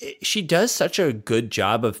 she does such a good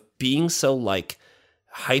job of being so like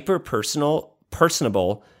hyper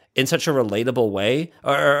personable in such a relatable way,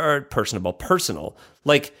 or personal.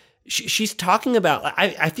 Like she's talking about,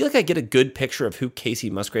 I feel like I get a good picture of who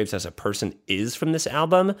Kacey Musgraves as a person is from this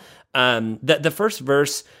album. The first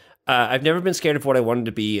verse, I've never been scared of what I wanted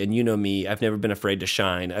to be, and you know me, I've never been afraid to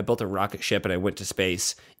shine. I built a rocket ship and I went to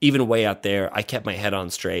space. Even way out there, I kept my head on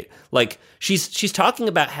straight. Like she's talking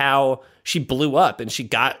about how she blew up and she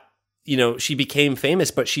got, she became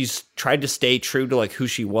famous, but she's tried to stay true to like who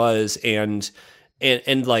she was, and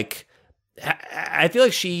like, I feel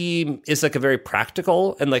like she is like a very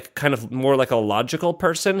practical and like kind of more like a logical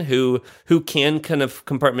person who can kind of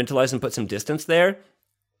compartmentalize and put some distance there.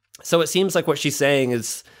 So it seems like what she's saying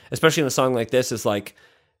is, especially in a song like this, is like,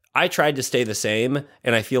 I tried to stay the same,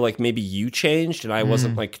 and I feel like maybe you changed and I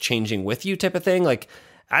wasn't like changing with you type of thing. Like,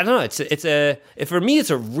 I don't know. For me,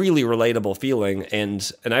 it's a really relatable feeling.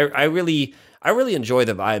 And I really enjoy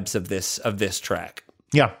the vibes of this track.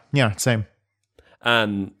 Yeah. Same. I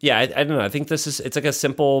don't know. I think it's like a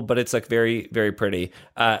simple, but it's like very, very pretty.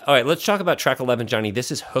 All right, let's talk about track 11, Johnny.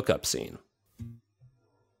 This is Hookup Scene.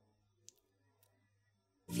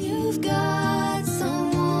 If you've got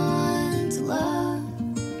someone to love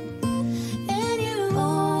and you've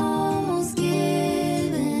almost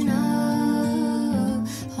given up,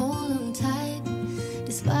 hold 'em tight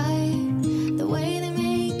despite the way they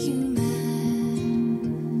make you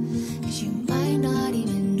mad, 'cause you might not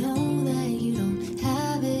even know that you don't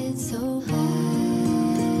have it so bad.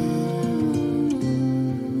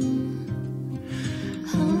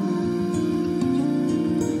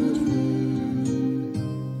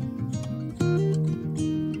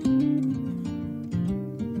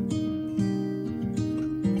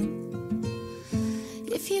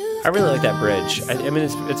 I really like that bridge. I mean,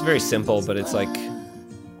 it's very simple, but it's like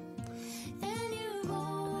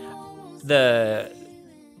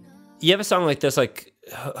you have a song like this, like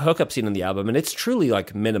Hookup Scene on the album, and it's truly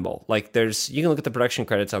like minimal. Like you can look at the production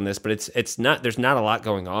credits on this, but it's not, there's not a lot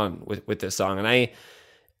going on with this song. And I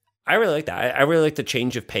really like that. I really like the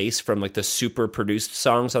change of pace from like the super produced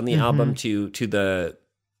songs on the album to the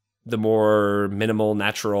more minimal,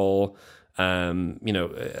 natural,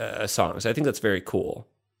 songs. I think that's very cool.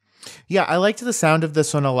 Yeah, I liked the sound of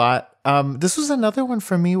this one a lot. This was another one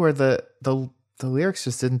for me where the lyrics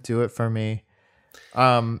just didn't do it for me.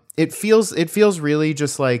 It feels really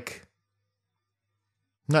just like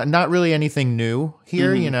not really anything new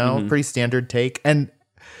here, pretty standard take. And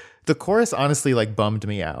the chorus honestly like bummed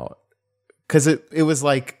me out, because it was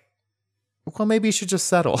like, well, maybe you should just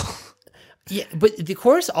settle. Yeah, but the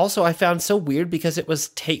chorus also I found so weird, because it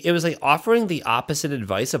was like offering the opposite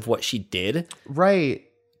advice of what she did. Right.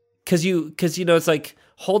 Because it's like,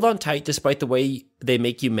 hold on tight despite the way they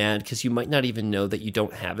make you mad, because you might not even know that you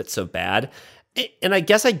don't have it so bad. And I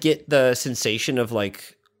guess I get the sensation of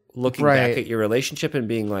like looking back at your relationship and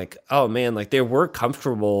being like, oh man, like there were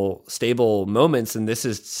comfortable, stable moments, and this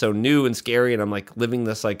is so new and scary, and I'm like living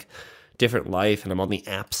this like different life, and I'm on the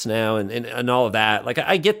apps now and all of that. Like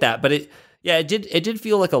I get that, but it did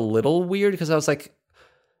feel like a little weird, because I was like,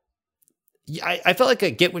 I felt like I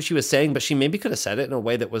get what she was saying, but she maybe could have said it in a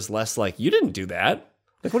way that was less like, you didn't do that.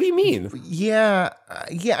 Like, what do you mean? Yeah,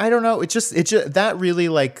 I don't know. It just that really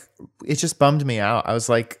like, it just bummed me out. I was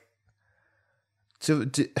like,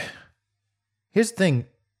 here's the thing,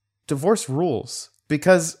 divorce rules.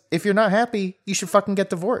 Because if you're not happy, you should fucking get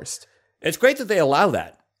divorced. It's great that they allow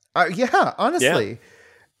that. Yeah, honestly. Yeah.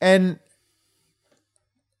 And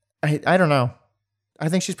I don't know. I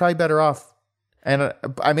think she's probably better off. And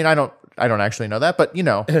I mean, I don't actually know that, but you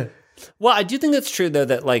know. Well, I do think that's true, though,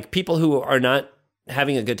 that like people who are not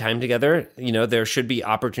having a good time together, you know, there should be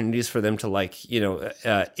opportunities for them to like, you know,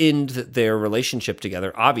 end their relationship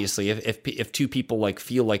together. Obviously, if two people like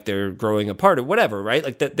feel like they're growing apart or whatever, right?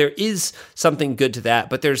 Like that there is something good to that,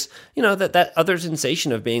 but there's, you know, that other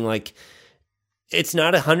sensation of being like, it's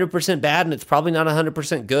not 100% bad and it's probably not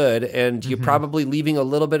 100% good. And you're probably leaving a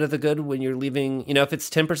little bit of the good when you're leaving, you know, if it's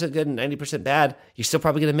 10% good and 90% bad, you're still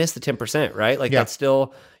probably going to miss the 10%, right? Like that's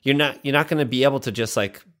still, you're not going to be able to just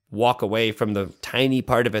like walk away from the tiny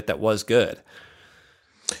part of it that was good.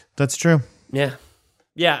 That's true. Yeah.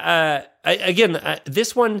 Yeah.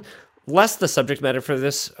 This one, less the subject matter for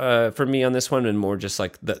this, for me on this one, and more just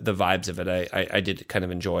like the vibes of it. I did kind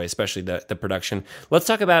of enjoy, especially the production. Let's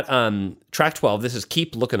talk about track 12. This is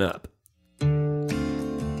Keep Looking Up.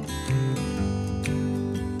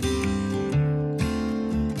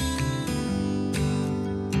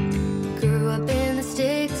 Grew up in the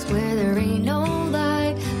sticks where there ain't no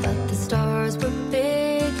light, but the stars were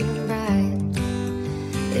big and bright.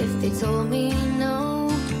 If they told me no,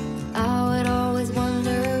 I would always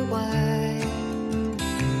wonder why.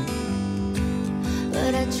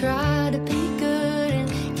 But I tried to be good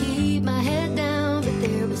and keep my head down, but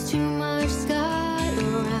there was too much sky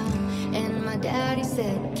around. And my daddy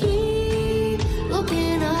said, keep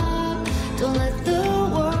looking up, don't let the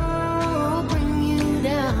world bring you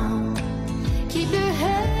down. Keep your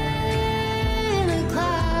head in the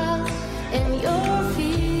clouds and your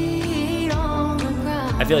feet on the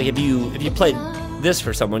ground. I feel like if you played this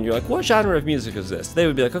for someone, you're like, what genre of music is this? They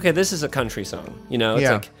would be like, okay, this is a country song. You know, it's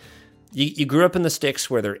like you grew up in the sticks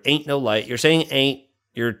where there ain't no light. You're saying ain't.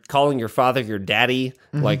 You're calling your father your daddy.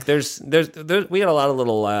 Like there's we got a lot of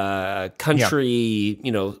little country,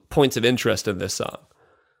 you know, points of interest in this song.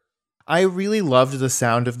 I really loved the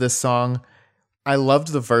sound of this song. I loved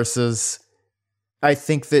the verses. I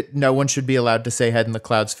think that no one should be allowed to say head in the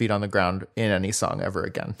clouds, feet on the ground in any song ever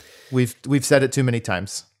again. We've said it too many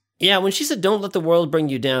times. Yeah, when she said don't let the world bring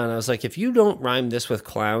you down, I was like, if you don't rhyme this with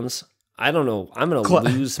clowns, I don't know. I'm going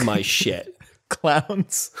to lose my shit.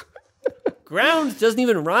 Clowns. Ground doesn't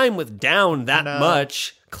even rhyme with down that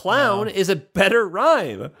much. Clown is a better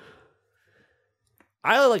rhyme.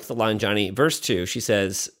 I like the line, Johnny. Verse 2, she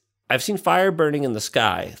says, I've seen fire burning in the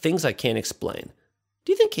sky, things I can't explain.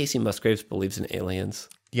 Do you think Casey Musgraves believes in aliens?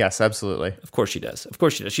 Yes, absolutely. Of course she does. Of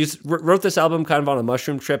course she does. She wrote this album kind of on a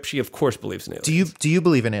mushroom trip. She, of course, believes in aliens. Do you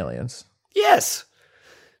believe in aliens? Yes.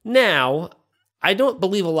 Now, I don't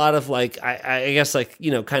believe a lot of like, I guess like, you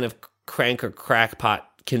know, kind of crank or crackpot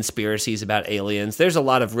conspiracies about aliens. There's a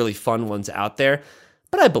lot of really fun ones out there,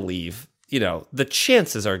 but I believe, you know, the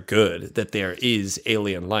chances are good that there is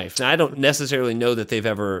alien life. Now, I don't necessarily know that they've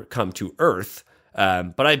ever come to Earth,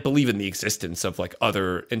 but I believe in the existence of like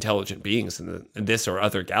other intelligent beings in this or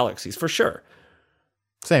other galaxies for sure.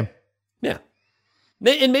 Same. Yeah.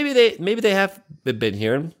 And maybe they have been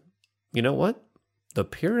here. And you know what? The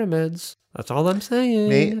pyramids. That's all I'm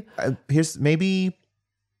saying.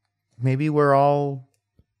 Maybe we're all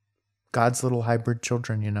God's little hybrid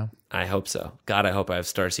children, you know? I hope so. God, I hope I have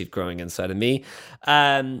starseed growing inside of me.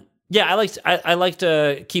 Yeah, I like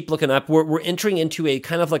to keep looking up. We're entering into a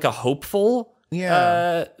kind of like a hopeful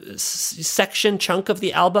section chunk of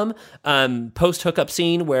the album, post hookup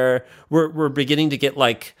scene where we're beginning to get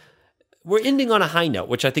like, we're ending on a high note,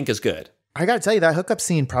 which I think is good. I gotta tell you, that hookup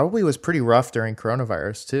scene probably was pretty rough during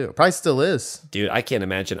coronavirus too. Probably still is. Dude, I can't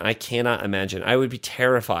imagine. I cannot imagine. I would be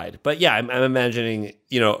terrified. But yeah, I'm imagining,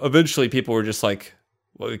 you know, eventually people were just like,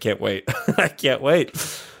 well, we can't wait. I can't wait.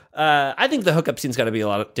 I think the hookup scene's got to be a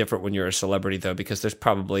lot different when you're a celebrity, though, because there's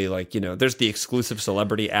probably like, you know, there's the exclusive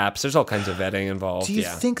celebrity apps. There's all kinds of vetting involved. Do you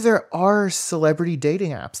think there are celebrity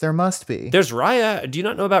dating apps? There must be. There's Raya. Do you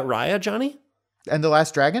not know about Raya, Johnny? And The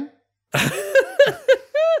Last Dragon?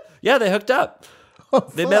 Yeah, they hooked up. Oh,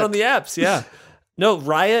 they met on the apps, yeah. No,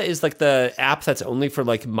 Raya is like the app that's only for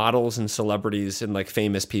like models and celebrities and like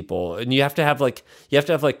famous people. And you have to have like,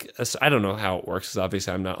 I don't know how it works because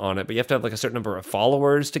obviously I'm not on it, but you have to have like a certain number of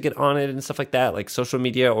followers to get on it and stuff like that, like social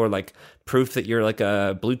media or like proof that you're like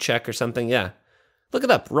a blue check or something. Yeah. Look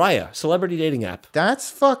it up. Raya, celebrity dating app.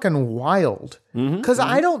 That's fucking wild. Because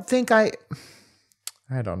I don't think I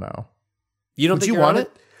don't know. You don't think you're on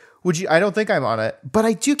it? Would you? I don't think I'm on it, but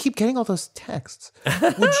I do keep getting all those texts.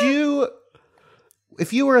 Would you,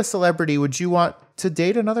 if you were a celebrity, would you want to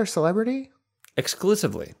date another celebrity?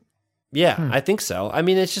 Exclusively. Yeah, I think so. I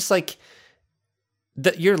mean, it's just like,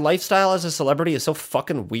 your lifestyle as a celebrity is so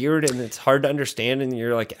fucking weird and it's hard to understand, and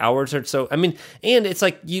your like hours are so, I mean, and it's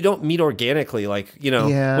like you don't meet organically. Like, you know,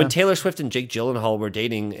 Yeah. when Taylor Swift and Jake Gyllenhaal were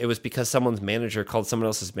dating, it was because someone's manager called someone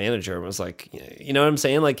else's manager and was like, you know what I'm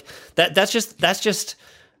saying? Like that's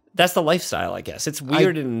the lifestyle, I guess. It's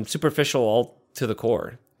weird and superficial all to the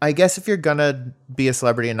core. I guess if you're gonna be a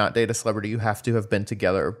celebrity and not date a celebrity, you have to have been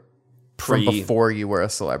together from before you were a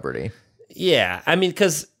celebrity. Yeah, I mean,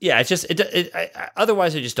 because it's just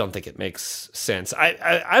otherwise, I just don't think it makes sense.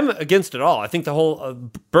 I'm against it all. I think the whole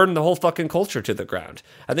burn the whole fucking culture to the ground.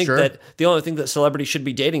 I think that the only thing that celebrities should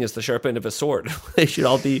be dating is the sharp end of a sword. They should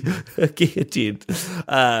all be guillotined.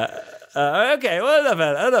 Okay,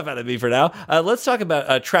 well, enough out of me for now. Let's talk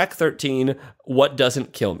about track 13. What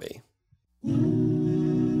Doesn't Kill Me.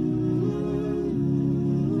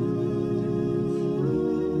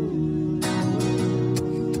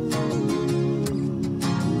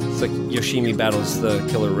 It's like Yoshimi battles the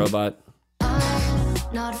killer robot.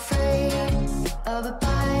 I'm not afraid of a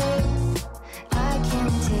bite. I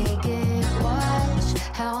can take it. Watch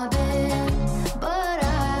how I've been, but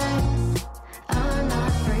I'm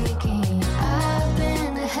not breaking. I've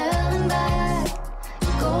been to hell and back.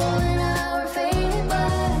 Golden hour faded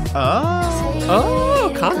by.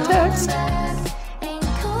 Oh, context. Ain't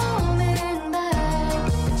coming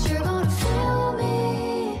back. But you're gonna feel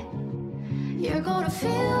me. You're gonna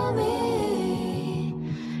feel me.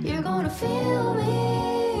 You're gonna feel me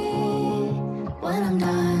when I'm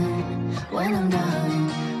done. When I'm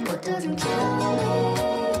done. What doesn't kill me?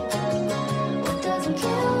 What doesn't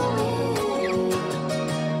kill me?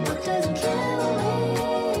 What doesn't kill me?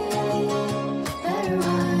 Better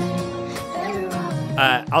run.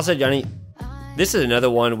 I'll say, Johnny, this is another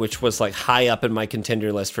one which was like high up in my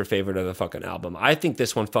contender list for favorite of the fucking album. I think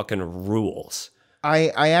this one fucking rules.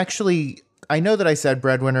 I know that I said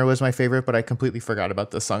Breadwinner was my favorite, but I completely forgot about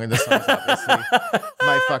this song, and this song is obviously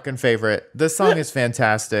my fucking favorite. This song is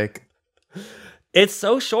fantastic. It's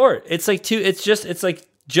so short. It's like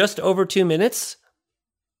just over 2 minutes.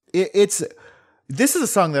 This is a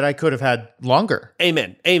song that I could have had longer.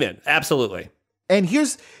 Amen. Absolutely. And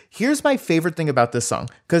here's my favorite thing about this song,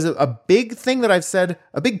 because a big thing that I've said,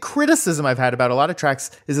 a big criticism I've had about a lot of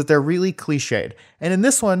tracks is that they're really cliched. And in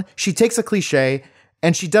this one, she takes a cliche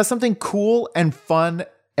and she does something cool and fun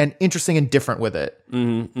and interesting and different with it.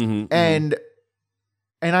 And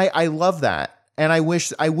I love that. And I wish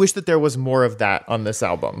that there was more of that on this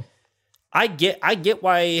album. I get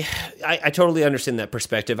why. I totally understand that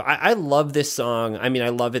perspective. I love this song. I mean, I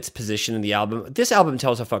love its position in the album. This album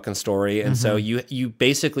tells a fucking story, and so you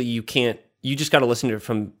basically you just got to listen to it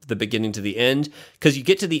from the beginning to the end, because you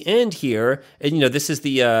get to the end here, and this is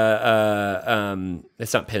the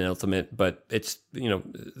it's not penultimate, but it's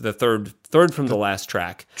the third from the last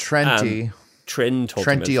track. Trendy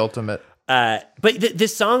Ultimate. But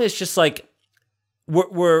this song is just like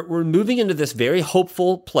we're moving into this very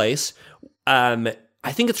hopeful place. I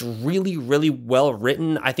think it's really, really well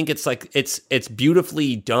written. I think it's like it's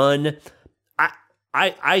beautifully done.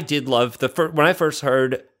 I did love when I first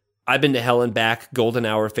heard I've Been to Hell and Back, Golden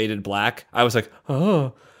Hour Faded Black. I was like,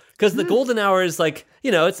 oh, because the golden hour is like,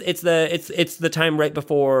 it's the time right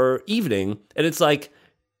before evening, and it's like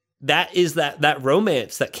that is that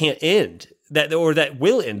romance that can't end, that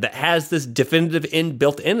will end, that has this definitive end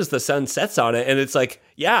built in as the sun sets on it, and it's like,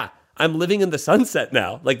 yeah, I'm living in the sunset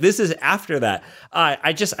now. Like, this is after that.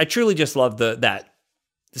 I truly just love that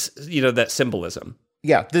symbolism.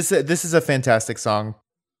 Yeah, this is a fantastic song.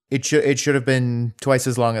 It should have been twice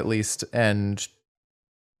as long at least, and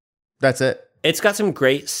that's it. It's got some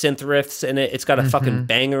great synth riffs in it. It's got a fucking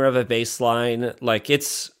banger of a bass line. Like,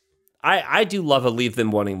 I do love a Leave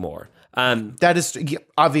Them Wanting More. That is,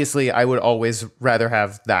 obviously, I would always rather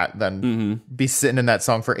have that than be sitting in that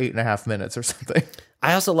song for 8.5 minutes or something.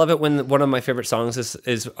 I also love it when one of my favorite songs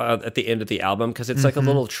is at the end of the album, because it's like a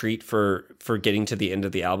little treat for getting to the end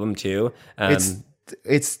of the album too.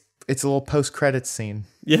 It's a little post-credits scene.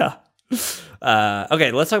 Yeah.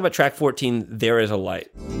 Okay, let's talk about track 14, There Is a Light.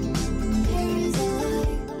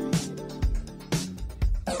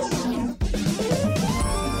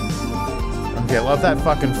 Okay, I love that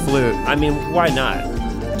fucking flute. I mean, why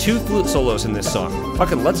not? 2 flute solos in this song.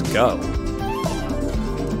 Fucking let's go.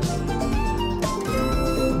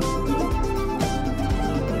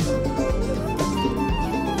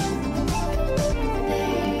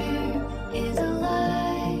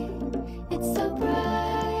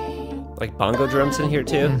 Like bongo drums in here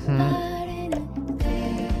too.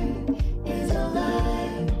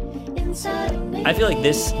 I feel like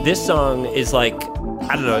this song is like,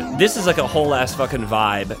 I don't know, this is like a whole ass fucking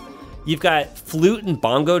vibe. You've got flute and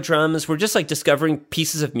bongo drums. We're just like discovering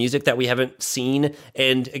pieces of music that we haven't seen.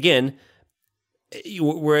 And again,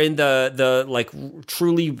 we're in the like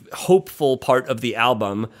truly hopeful part of the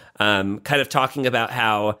album, kind of talking about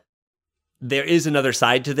how there is another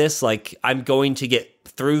side to this. Like, I'm going to get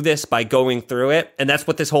through this by going through it. And that's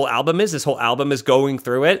what this whole album is. This whole album is going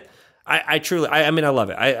through it. I truly, I mean, I love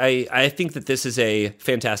it. I think that this is a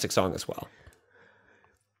fantastic song as well.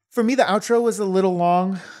 For me, the outro was a little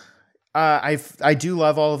long. I do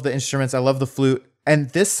love all of the instruments. I love the flute. And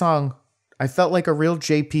this song, I felt like a real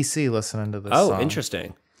JPC listening to this song. Oh,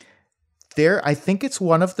 interesting. I think it's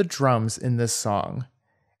one of the drums in this song,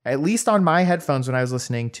 at least on my headphones when I was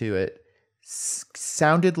listening to it,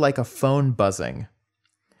 sounded like a phone buzzing.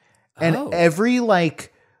 And every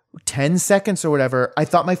like 10 seconds or whatever, I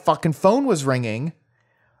thought my fucking phone was ringing.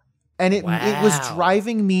 And it was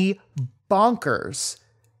driving me bonkers.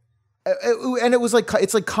 And it was like,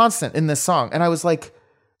 it's like constant in this song. And I was like,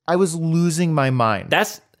 I was losing my mind.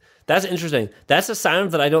 That's interesting. That's a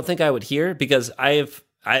sound that I don't think I would hear because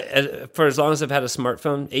for as long as I've had a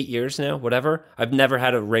smartphone, 8 years now, whatever, I've never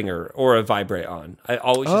had a ringer or a vibrate on. I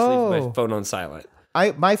always just leave my phone on silent.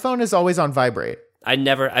 My phone is always on vibrate. I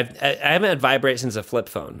haven't had vibrate since a flip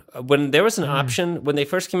phone. When there was an option, when they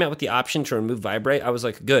first came out with the option to remove vibrate, I was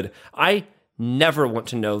like, good. I never want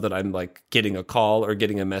to know that I'm like getting a call or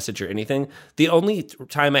getting a message or anything. The only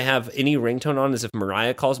time I have any ringtone on is if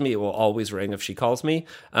Mariah calls me. It will always ring if she calls me.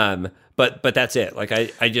 But that's it. Like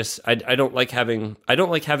I don't like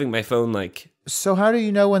having my phone like. So how do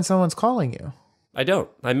you know when someone's calling you? I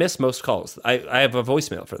don't. I miss most calls. I have a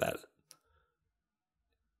voicemail for that.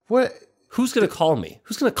 What? Who's gonna call me?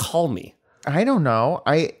 Who's gonna call me? I don't know.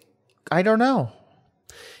 I don't know.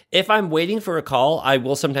 If I'm waiting for a call, I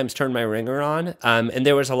will sometimes turn my ringer on. And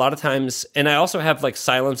there was a lot of times, and I also have like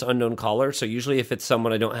silence unknown caller. So usually if it's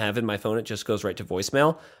someone I don't have in my phone, it just goes right to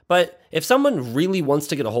voicemail. But if someone really wants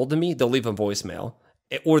to get a hold of me, they'll leave a voicemail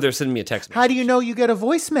or they're sending me a text message. How do you know you get a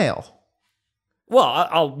voicemail? Well,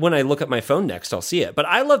 I'll when I look at my phone next, I'll see it. But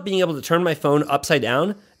I love being able to turn my phone upside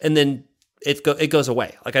down and then it goes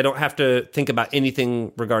away. Like I don't have to think about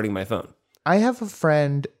anything regarding my phone. I have a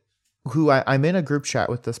friend who I'm in a group chat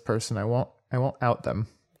with this person. I won't out them.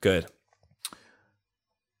 Good.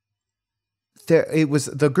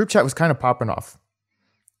 The group chat was kind of popping off.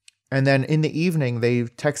 And then in the evening they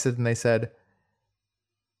texted and they said,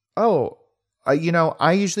 "Oh,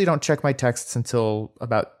 I usually don't check my texts until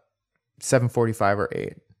about 7:45 or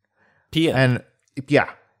 8 p.m." And yeah.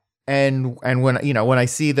 And when I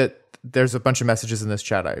see that there's a bunch of messages in this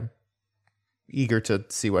chat, I'm eager to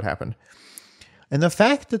see what happened. And the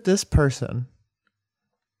fact that this person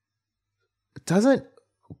doesn't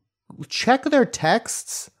check their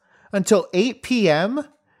texts until 8 p.m.,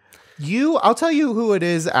 I'll tell you who it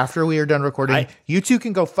is after we are done recording. You two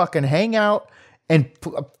can go fucking hang out and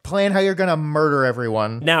plan how you're going to murder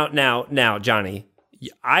everyone. Now, Johnny,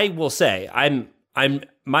 I will say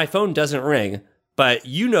my phone doesn't ring, but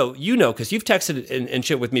you know, because you've texted and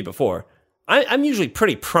shit with me before. I'm usually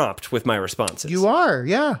pretty prompt with my responses. You are,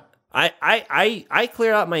 yeah. I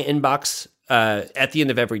clear out my inbox at the end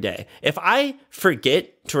of every day. If I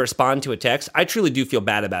forget to respond to a text, I truly do feel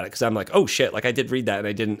bad about it because I'm like, oh shit, like I did read that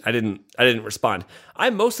and I didn't respond. I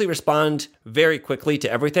mostly respond very quickly to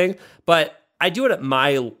everything, but I do it at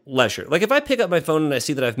my leisure. Like if I pick up my phone and I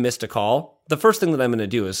see that I've missed a call, the first thing that I'm going to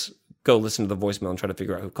do is go listen to the voicemail and try to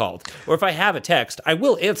figure out who called. Or if I have a text, I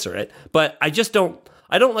will answer it, but I don't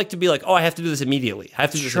like to be like, oh, I have to do this immediately. I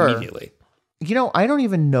have to do this immediately. I don't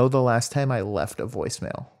even know the last time I left a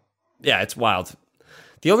voicemail. Yeah, it's wild.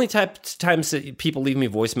 The only times that people leave me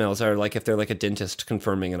voicemails are like if they're like a dentist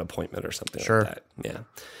confirming an appointment or something like that. Yeah.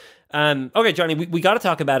 Okay, Johnny, we got to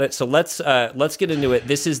talk about it. So let's get into it.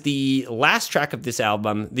 This is the last track of this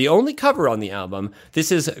album, the only cover on the album.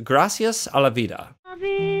 This is Gracias a la Vida. La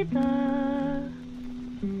vida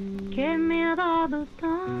que me ha dado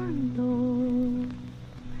tanto,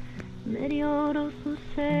 me dio los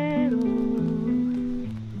luceros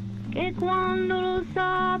que cuando los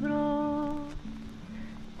abro,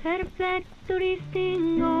 perfecto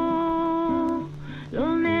distingo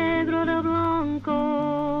lo negro de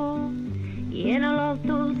blanco y en el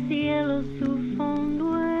alto cielo su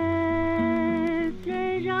fondo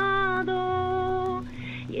estrellado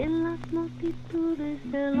y en las multitudes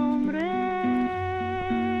del hombre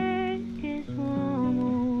que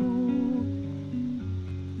somos.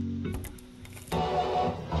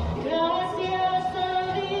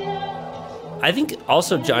 I think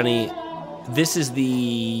also, Johnny, this is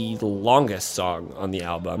the longest song on the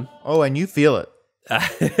album. Oh, and you feel it.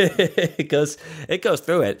 It goes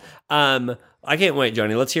through it. I can't wait,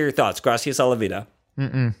 Johnny. Let's hear your thoughts. Gracias a la vida.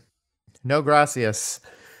 No gracias.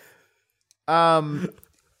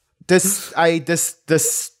 This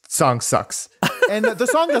song sucks. And the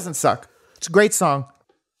song doesn't suck. It's a great song.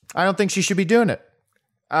 I don't think she should be doing it.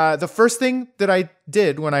 The first thing that I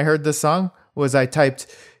did when I heard this song was I typed,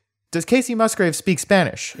 "Does Casey Musgrave speak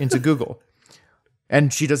Spanish?" into Google.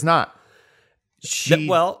 And she does not.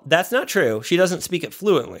 Well, that's not true. She doesn't speak it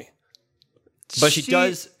fluently. But she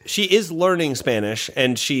does. She is learning Spanish,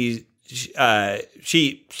 and I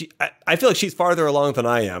feel like she's farther along than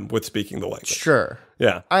I am with speaking the language. Sure.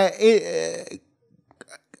 Yeah.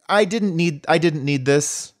 I didn't need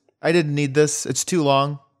this. I didn't need this. It's too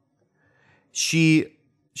long. She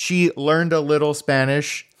learned a little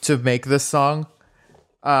Spanish to make this song,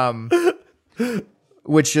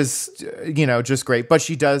 which is, just great. But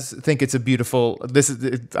she does think it's a beautiful.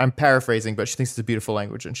 I'm paraphrasing, but she thinks it's a beautiful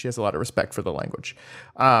language, and she has a lot of respect for the language.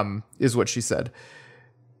 Is what she said.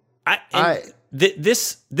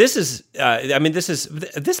 This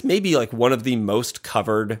may be like one of the most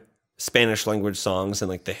covered Spanish language songs in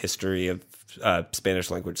like the history of Spanish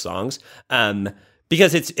language songs,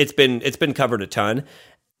 because it's been covered a ton.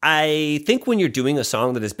 I think when you're doing a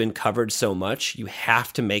song that has been covered so much, you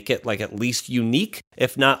have to make it like at least unique,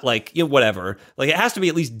 if not like, whatever. Like it has to be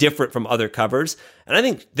at least different from other covers. And I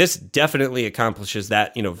think this definitely accomplishes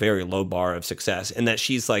that, very low bar of success, and that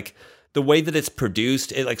she's like, the way that it's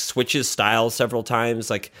produced, it like switches styles several times.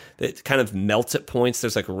 Like it kind of melts at points.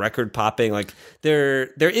 There's like record popping. Like there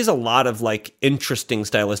is a lot of like interesting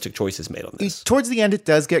stylistic choices made on this. Towards the end, it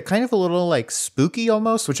does get kind of a little like spooky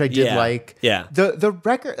almost, which I did like. Yeah. The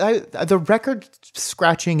record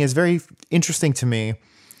scratching is very interesting to me,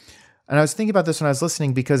 and I was thinking about this when I was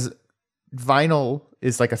listening because vinyl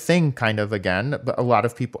is like a thing kind of again. But a lot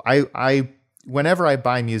of people, I whenever I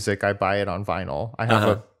buy music, I buy it on vinyl. I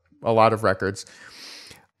have a lot of records.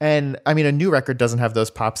 And I mean, a new record doesn't have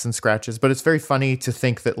those pops and scratches, but it's very funny to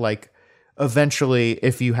think that like eventually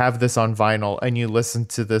if you have this on vinyl and you listen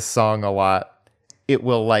to this song a lot, it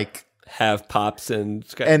will like have pops and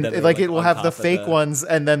scratches. And like it will have the fake ones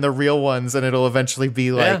and then the real ones, and it'll eventually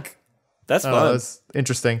be like, that's fun. That's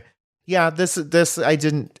interesting. Yeah.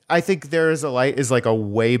 I think There Is a Light is like a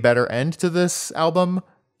way better end to this album.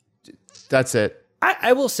 That's it.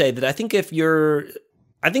 I will say that I think if you're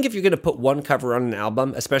going to put one cover on an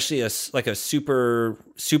album, especially a super,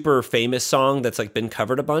 super famous song that's like been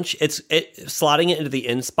covered a bunch, slotting it into the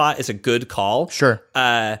end spot is a good call. Sure.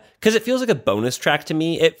 Because it feels like a bonus track to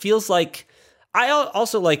me. It feels like, I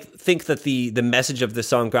also like think that the message of the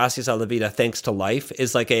song Gracias a la Vida, Thanks to Life,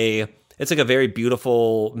 is like it's like a very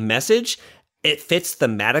beautiful message. It fits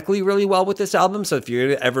thematically really well with this album. So if you're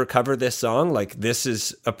going to ever cover this song, like this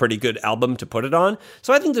is a pretty good album to put it on.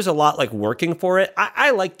 So I think there's a lot like working for it.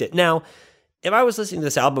 I liked it. Now, if I was listening to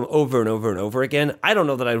this album over and over and over again, I don't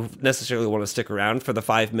know that I necessarily want to stick around for the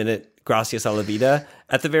 5-minute Gracias a la Vida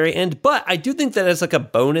at the very end. But I do think that as like a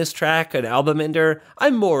bonus track, an album ender,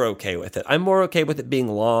 I'm more okay with it. I'm more okay with it being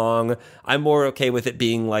long. I'm more okay with it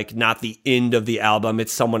being like not the end of the album.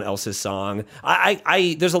 It's someone else's song.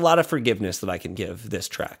 There's a lot of forgiveness that I can give this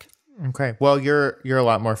track. Okay. Well, you're a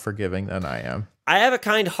lot more forgiving than I am. I have a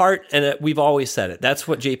kind heart, and we've always said it. That's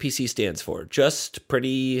what JPC stands for. Just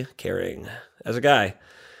pretty caring. As a guy,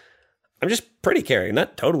 I'm just pretty caring,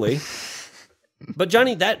 not totally. But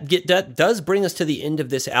Johnny, that does bring us to the end of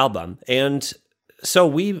this album. And so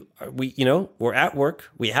we're at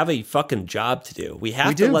work. We have a fucking job to do. We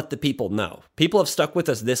have to let the people know. People have stuck with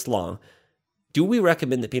us this long. Do we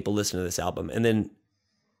recommend that people listen to this album? And then,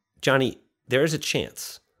 Johnny, there is a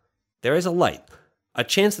chance. There is a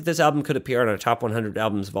chance that this album could appear on our top 100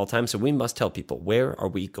 albums of all time. So we must tell people, where are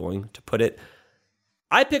we going to put it?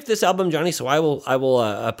 I picked this album, Johnny, so I will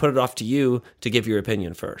put it off to you to give your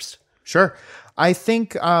opinion first. Sure. I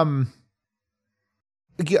think, something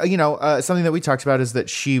that we talked about is that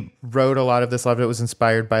she wrote a lot of this. A lot of it was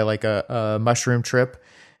inspired by like a mushroom trip.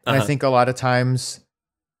 And I think a lot of times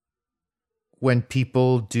when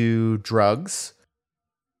people do drugs,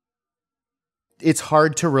 it's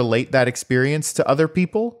hard to relate that experience to other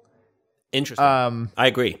people. Interesting. I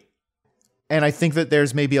agree. And I think that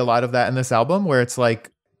there's maybe a lot of that in this album where it's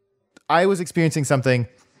like, I was experiencing something.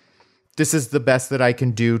 This is the best that I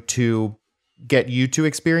can do to get you to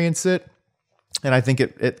experience it. And I think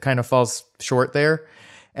it kind of falls short there.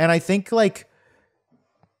 And I think like,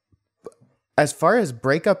 as far as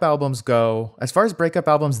breakup albums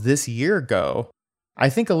this year go, I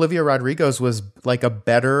think Olivia Rodrigo's was like a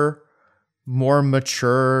better, more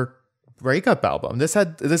mature breakup album. This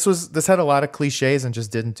had a lot of cliches and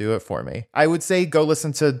just didn't do it for me. I would say go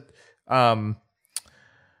listen to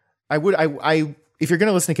I if you're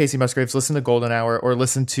gonna listen to Casey Musgraves, listen to Golden Hour or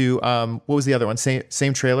listen to what was the other one?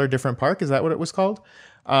 Same trailer, different park. Is that what it was called?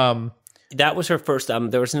 That was her first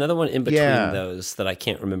album. There was another one in between Yeah. those that I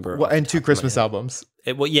can't remember. Well, off the and top two of my Christmas head. albums.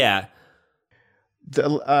 Well, yeah.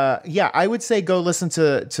 I would say go listen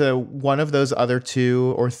to one of those other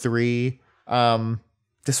two or three.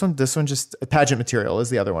 This one just Pageant Material is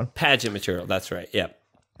the other one. Pageant Material. That's right. Yeah.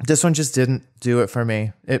 This one just didn't do it for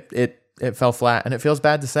me. It fell flat, and it feels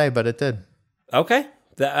bad to say, but it did. Okay.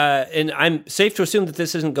 And I'm safe to assume that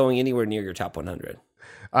this isn't going anywhere near your top 100.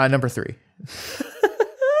 Number 3.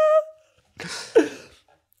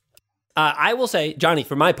 I will say, Johnny,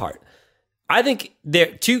 for my part, I think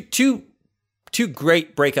there two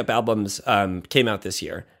great breakup albums came out this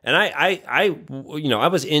year, and I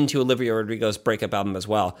was into Olivia Rodrigo's breakup album as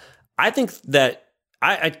well. I think that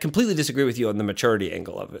I completely disagree with you on the maturity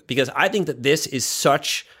angle of it, because I think that this is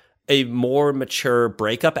such a more mature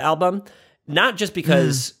breakup album. Not just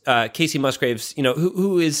because Casey Musgraves,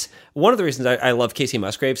 who is one of the reasons I love Casey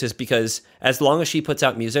Musgraves is because as long as she puts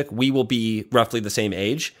out music, we will be roughly the same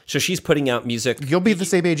age. So she's putting out music. You'll be the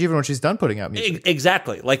same age even when she's done putting out music.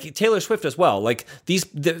 Exactly. Like Taylor Swift as well. Like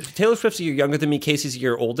Taylor Swift's a year younger than me. Casey's a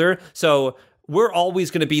year older. So we're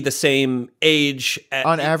always going to be the same age.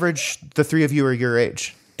 On average, the three of you are your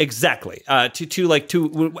age. Exactly.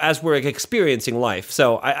 To as we're experiencing life.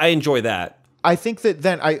 So I enjoy that. I think that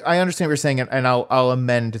then I understand what you're saying, and I'll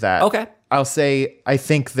amend that. Okay. I'll say I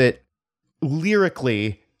think that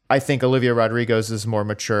lyrically, I think Olivia Rodrigo's is more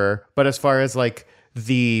mature, but as far as like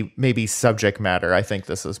the maybe subject matter, I think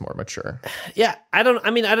this is more mature. Yeah, I don't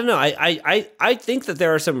know. I think that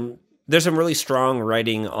there's some really strong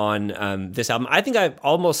writing on this album. I think I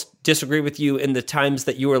almost disagree with you in the times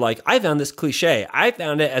that you were like, I found this cliche. I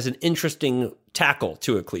found it as an interesting tackle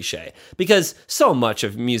to a cliche, because so much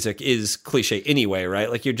of music is cliche anyway, right?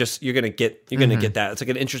 Like you're gonna get that. It's like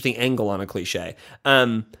an interesting angle on a cliche.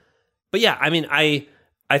 But yeah, I mean, I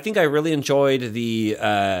think I really enjoyed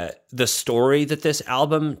the story that this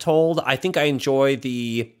album told. I think I enjoy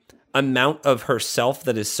the amount of herself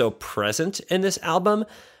that is so present in this album.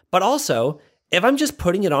 But also, if I'm just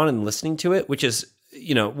putting it on and listening to it, which is,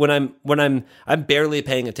 when I'm barely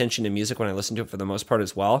paying attention to music when I listen to it for the most part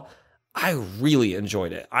as well, I really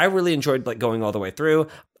enjoyed it. I really enjoyed like going all the way through.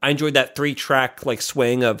 I enjoyed that 3-track like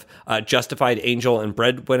swing of Justified, Angel, and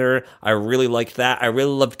Breadwinner. I really liked that. I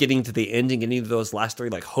really loved getting to the end and getting to those last 3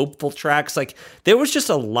 like hopeful tracks. Like there was just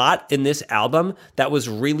a lot in this album that was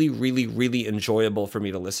really, really, really enjoyable for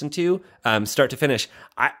me to listen to, start to finish.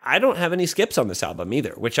 I don't have any skips on this album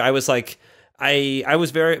either, which I was like, I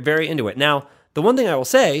was very, very into it. Now, the one thing I will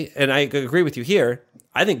say, and I agree with you here,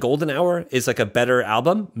 I think Golden Hour is like a better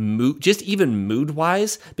album, just even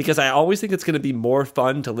mood-wise, because I always think it's going to be more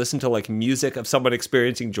fun to listen to like music of someone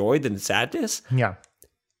experiencing joy than sadness. Yeah.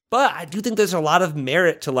 But I do think there's a lot of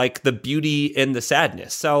merit to like the beauty and the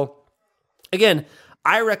sadness. So again,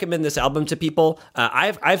 I recommend this album to people.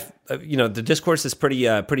 I've the discourse is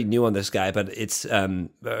pretty new on this guy, but it's there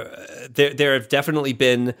have definitely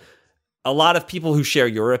been a lot of people who share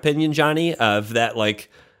your opinion, Johnny, of that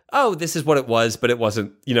like, oh, this is what it was, but it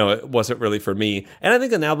wasn't, it wasn't really for me. And I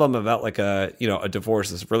think an album about like a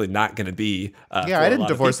divorce is really not going to be. Yeah, I didn't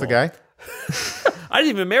divorce the guy. I didn't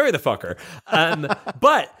even marry the fucker.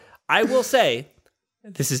 But I will say,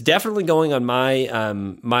 this is definitely going on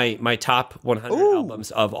my my top 100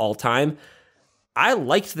 albums of all time. I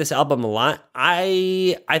liked this album a lot.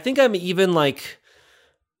 I think I'm even like,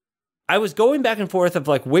 I was going back and forth of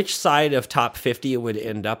like which side of top 50 it would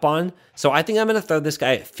end up on. So I think I'm going to throw this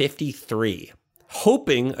guy at 53,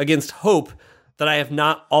 hoping against hope that I have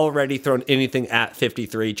not already thrown anything at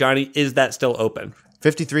 53. Johnny, is that still open?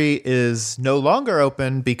 53 is no longer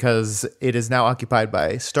open because it is now occupied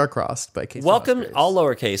by Starcrossed by Casey Welcome, Musgraves. all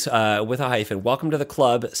lowercase with a hyphen. Welcome to the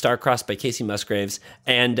club, Starcrossed by Casey Musgraves.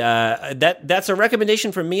 And that's a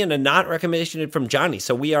recommendation from me and a not recommendation from Johnny.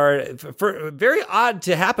 So we are, very odd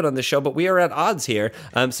to happen on this show, but we are at odds here.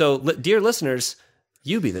 So dear listeners,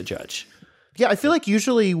 you be the judge. Yeah, I feel like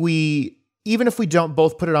usually even if we don't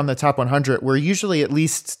both put it on the top 100, we're usually at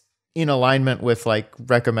least in alignment with like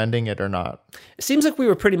recommending it or not. It seems like we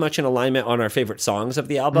were pretty much in alignment on our favorite songs of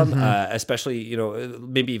the album, especially,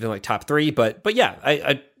 maybe even like top 3. But yeah,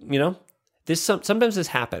 I this sometimes this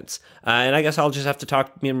happens. And I guess I'll just have to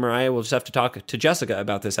talk, me and Mariah will just have to talk to Jessica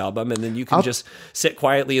about this album. And then you can just sit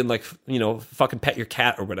quietly and like, fucking pet your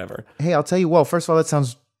cat or whatever. Hey, I'll tell you, well, first of all, that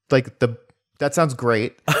sounds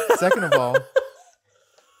great. Second of all,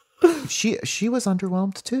 she was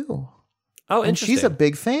underwhelmed too. Oh, And interesting. she's a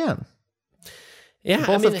big fan. Yeah,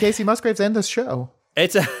 Both of Casey Musgraves and this show.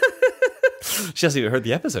 It's a She hasn't even heard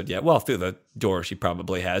the episode yet. Well, through the door, she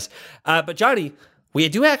probably has. But Johnny, we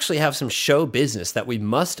do actually have some show business that we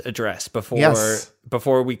must address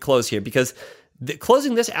before we close here, because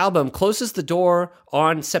closing this album closes the door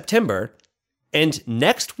on September, and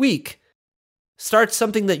next week starts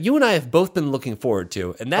something that you and I have both been looking forward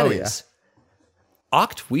to, and that is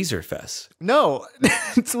Oct Weezer Fest. No,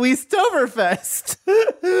 it's Weeztoberfest.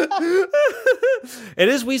 It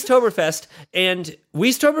is Weeztoberfest, and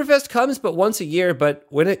Weeztoberfest comes but once a year, but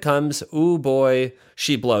when it comes, ooh boy,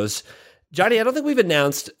 she blows. Johnny, I don't think we've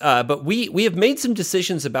announced, but we have made some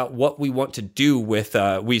decisions about what we want to do with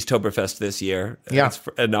Weeztoberfest this year. Yeah. It's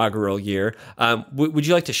inaugural year. Would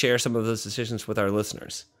you like to share some of those decisions with our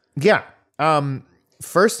listeners? Yeah.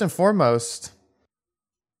 First and foremost,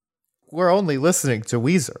 we're only listening to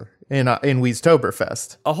Weezer in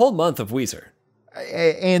Weeztoberfest. A whole month of Weezer.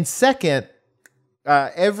 And second,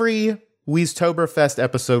 every Weeztoberfest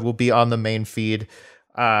episode will be on the main feed.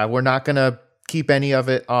 We're not going to keep any of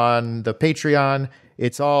it on the Patreon.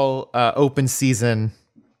 It's all open season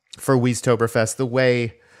for Weeztoberfest, the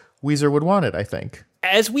way Weezer would want it, I think.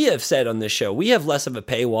 As we have said on this show, we have less of a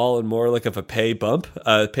paywall and more like of a pay bump,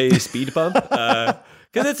 pay speed bump,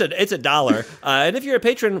 because it's $1. And if you're a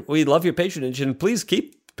patron, we love your patronage, and please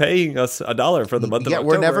keep paying us $1 for the month of October.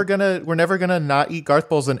 we're never gonna not eat Garth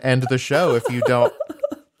Bowls and end the show if you don't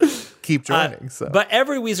keep joining. But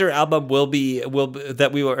every Weezer album will be on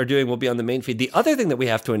the main feed. The other thing that we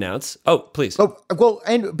have to announce. Oh, please. Oh, well,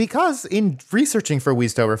 and because in researching for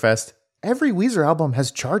Weeztoberfest, every Weezer album has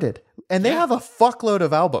charted. And they have a fuckload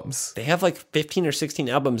of albums. They have like 15 or 16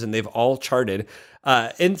 albums, and they've all charted.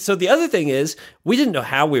 And so the other thing is, we didn't know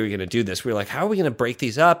how we were going to do this. We were like, how are we going to break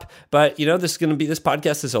these up? But, this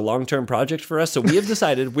podcast is a long-term project for us. So we have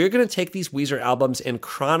decided we're going to take these Weezer albums in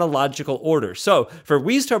chronological order. So for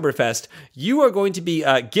Weeztoberfest, you are going to be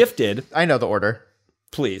gifted. I know the order.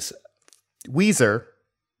 Please. Weezer,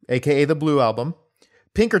 a.k.a. the Blue Album.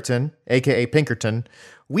 Pinkerton, a.k.a. Pinkerton.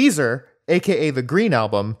 Weezer, a.k.a. the Green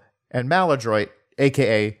Album. And Maladroit,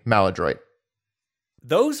 a.k.a. Maladroit.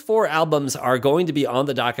 Those 4 albums are going to be on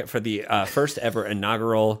the docket for the first ever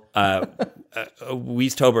inaugural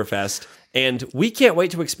Weeztoberfest, and we can't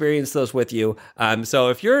wait to experience those with you.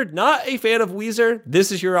 So if you're not a fan of Weezer, this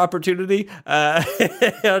is your opportunity.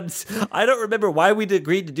 And I don't remember why we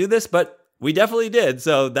agreed to do this, but we definitely did,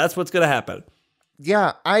 so that's what's going to happen.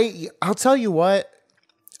 Yeah, I'll tell you what.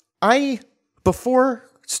 Before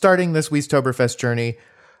starting this Weeztoberfest journey,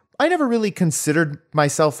 I never really considered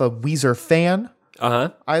myself a Weezer fan.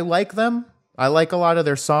 Uh-huh. I like them. I like a lot of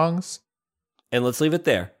their songs. And let's leave it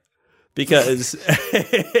there. Because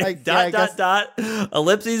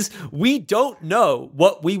ellipses, we don't know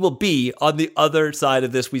what we will be on the other side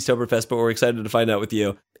of this Weeztoberfest, but we're excited to find out with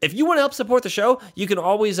you. If you want to help support the show, you can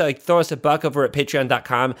always throw us a buck over at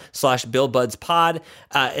patreon.com/BillBudsPod.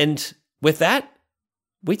 And with that,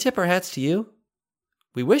 we tip our hats to you.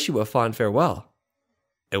 We wish you a fond farewell.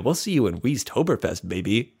 And we'll see you in Weeztoberfest,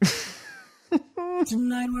 baby.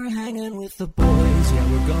 Tonight we're hanging with the boys, yeah,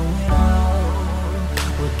 we're going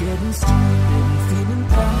out. We're getting stupid and feeling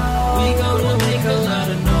proud. We gonna make a lot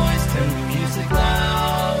of noise, turn the music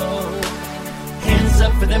loud. Hands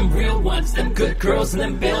up for them real ones, them good girls and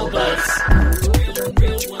them Bill Buds.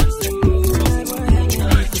 Real